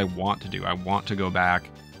 this is what I want to do. I want to go back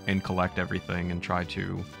and collect everything and try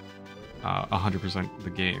to 100%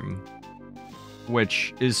 the game.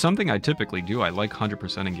 Which is something I typically do. I like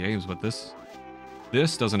 100% in games, but this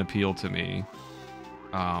doesn't appeal to me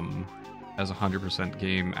as a 100%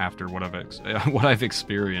 game after what I've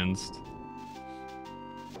experienced.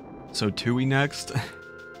 So Tooie next.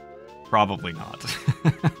 Probably not.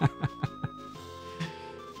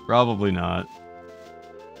 Probably not.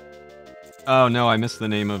 Oh no, I missed the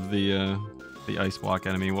name of the ice block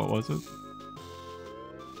enemy. What was it?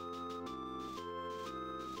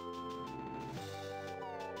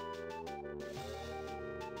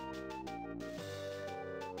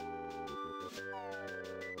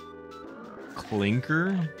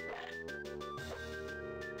 Clinker?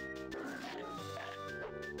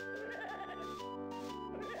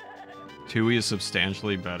 Tui is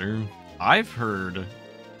substantially better. I have heard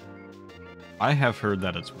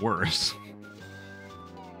that it's worse.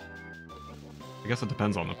 I guess it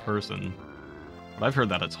depends on the person. But I've heard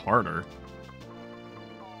that it's harder.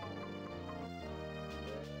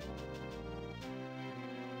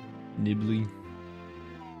 Nibbly.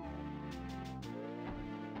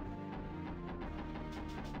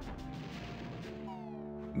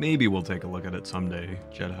 Maybe we'll take a look at it someday,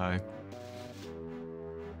 Jedi.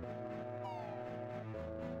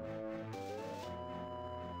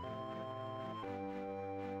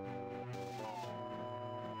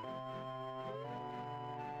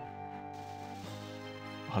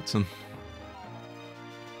 Hudson.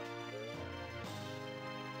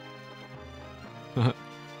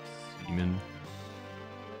 Seaman.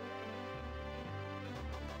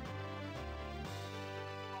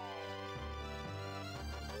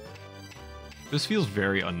 This feels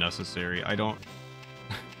very unnecessary. I don't...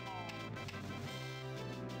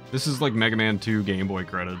 This is like Mega Man 2 Game Boy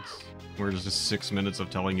credits, where it's just 6 minutes of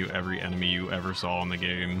telling you every enemy you ever saw in the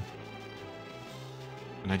game.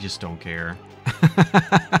 And I just don't care.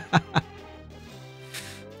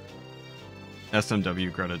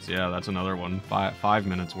 SMW credits, yeah, that's another one. 5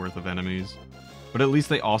 minutes worth of enemies. But at least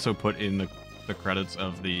they also put in the credits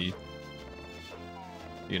of the,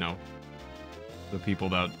 you know, the people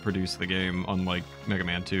that produced the game, unlike Mega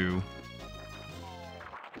Man 2.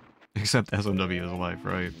 Except SMW is life,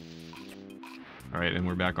 right? Alright, and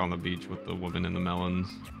we're back on the beach with the woman in the melons.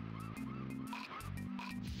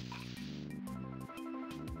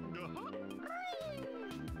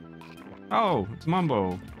 Oh, it's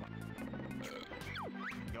Mumbo.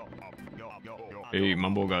 Hey,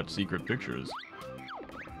 Mumbo got secret pictures.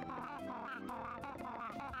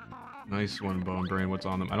 Nice one, Bone Brain. What's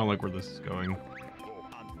on them? I don't like where this is going.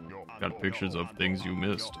 Got pictures of things you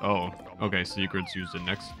missed. Oh, okay. Secrets used in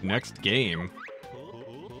next game.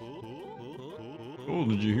 Oh,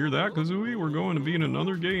 did you hear that, Kazooie? We're going to be in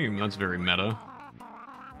another game. That's very meta.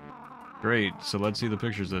 Great. So let's see the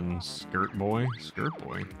pictures then. Skirt Boy. Skirt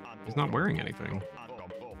Boy. He's not wearing anything.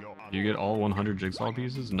 Do you get all 100 jigsaw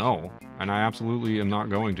pieces? No. And I absolutely am not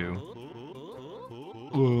going to.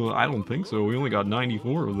 I don't think so. We only got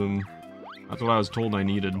 94 of them. That's what I was told I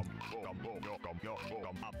needed.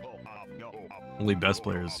 Only best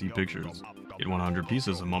players see pictures. Get 100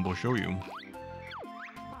 pieces and Mumbo show you.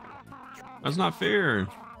 That's not fair.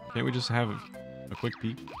 Can't we just have a quick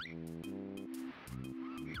peek?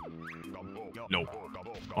 No.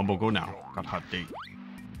 Mumbo, go now. Got hot date.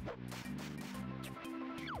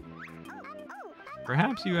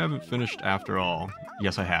 Perhaps you haven't finished after all.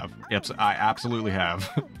 Yes, I have. Yep, I absolutely have.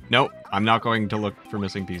 Nope, I'm not going to look for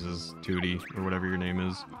missing pieces, Tootie, or whatever your name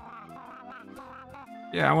is.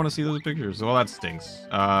 Yeah, I want to see those pictures. Well, that stinks.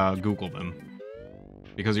 Google them.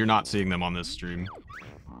 Because you're not seeing them on this stream.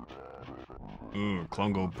 Ooh,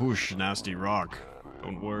 Klungo push, nasty rock.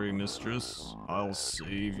 Don't worry, mistress. I'll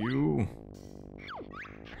save you.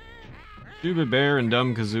 Stupid Bear and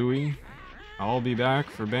Dumb Kazooie. I'll be back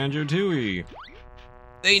for Banjo-Tooie.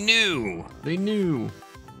 They knew! They knew!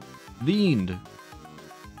 Leaned.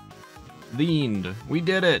 Leaned. We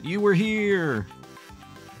did it! You were here!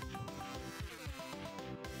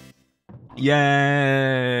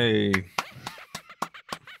 Yay!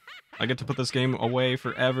 I get to put this game away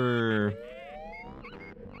forever.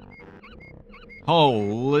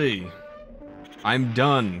 Holy! I'm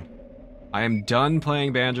done. I am done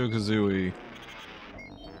playing Banjo-Kazooie.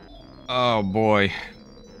 Oh boy.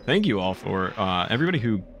 Thank you all for everybody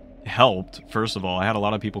who helped. First of all, I had a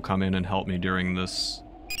lot of people come in and help me during this.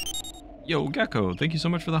 Yo, Gecko, thank you so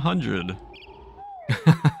much for the 100.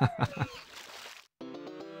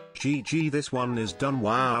 GG, this one is done.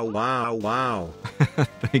 Wow, wow, wow.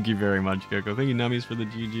 Thank you very much, Gecko. Thank you, Nummies, for the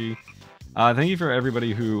GG. Thank you for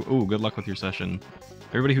everybody who... Ooh, good luck with your session.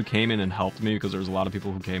 Everybody who came in and helped me, because there was a lot of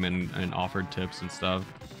people who came in and offered tips and stuff.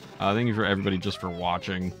 Thank you for everybody just for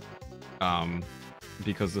watching.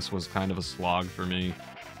 Because this was kind of a slog for me.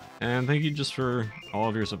 And thank you just for all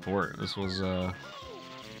of your support. This was a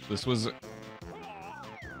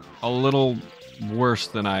little worse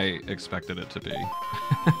than I expected it to be.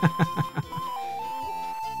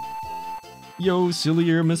 Yo,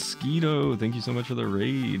 sillier mosquito. Thank you so much for the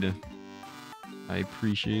raid. I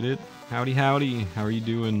appreciate it. Howdy, howdy. How are you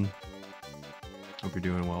doing? Hope you're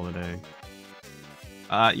doing well today.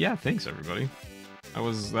 Yeah, thanks everybody. That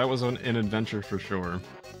was an adventure for sure.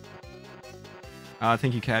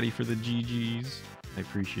 Thank you, Caddy, for the GGs. I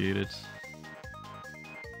appreciate it.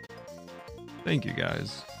 Thank you,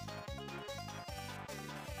 guys.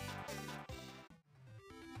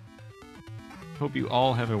 Hope you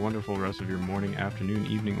all have a wonderful rest of your morning, afternoon,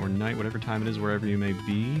 evening, or night, whatever time it is, wherever you may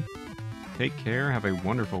be. Take care. Have a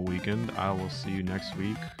wonderful weekend. I will see you next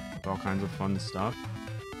week with all kinds of fun stuff.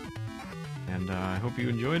 And I hope you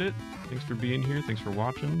enjoyed it. Thanks for being here. Thanks for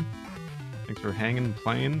watching. Thanks for hanging,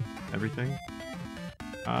 playing, everything.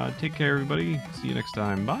 Take care, everybody. See you next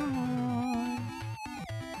time. Bye.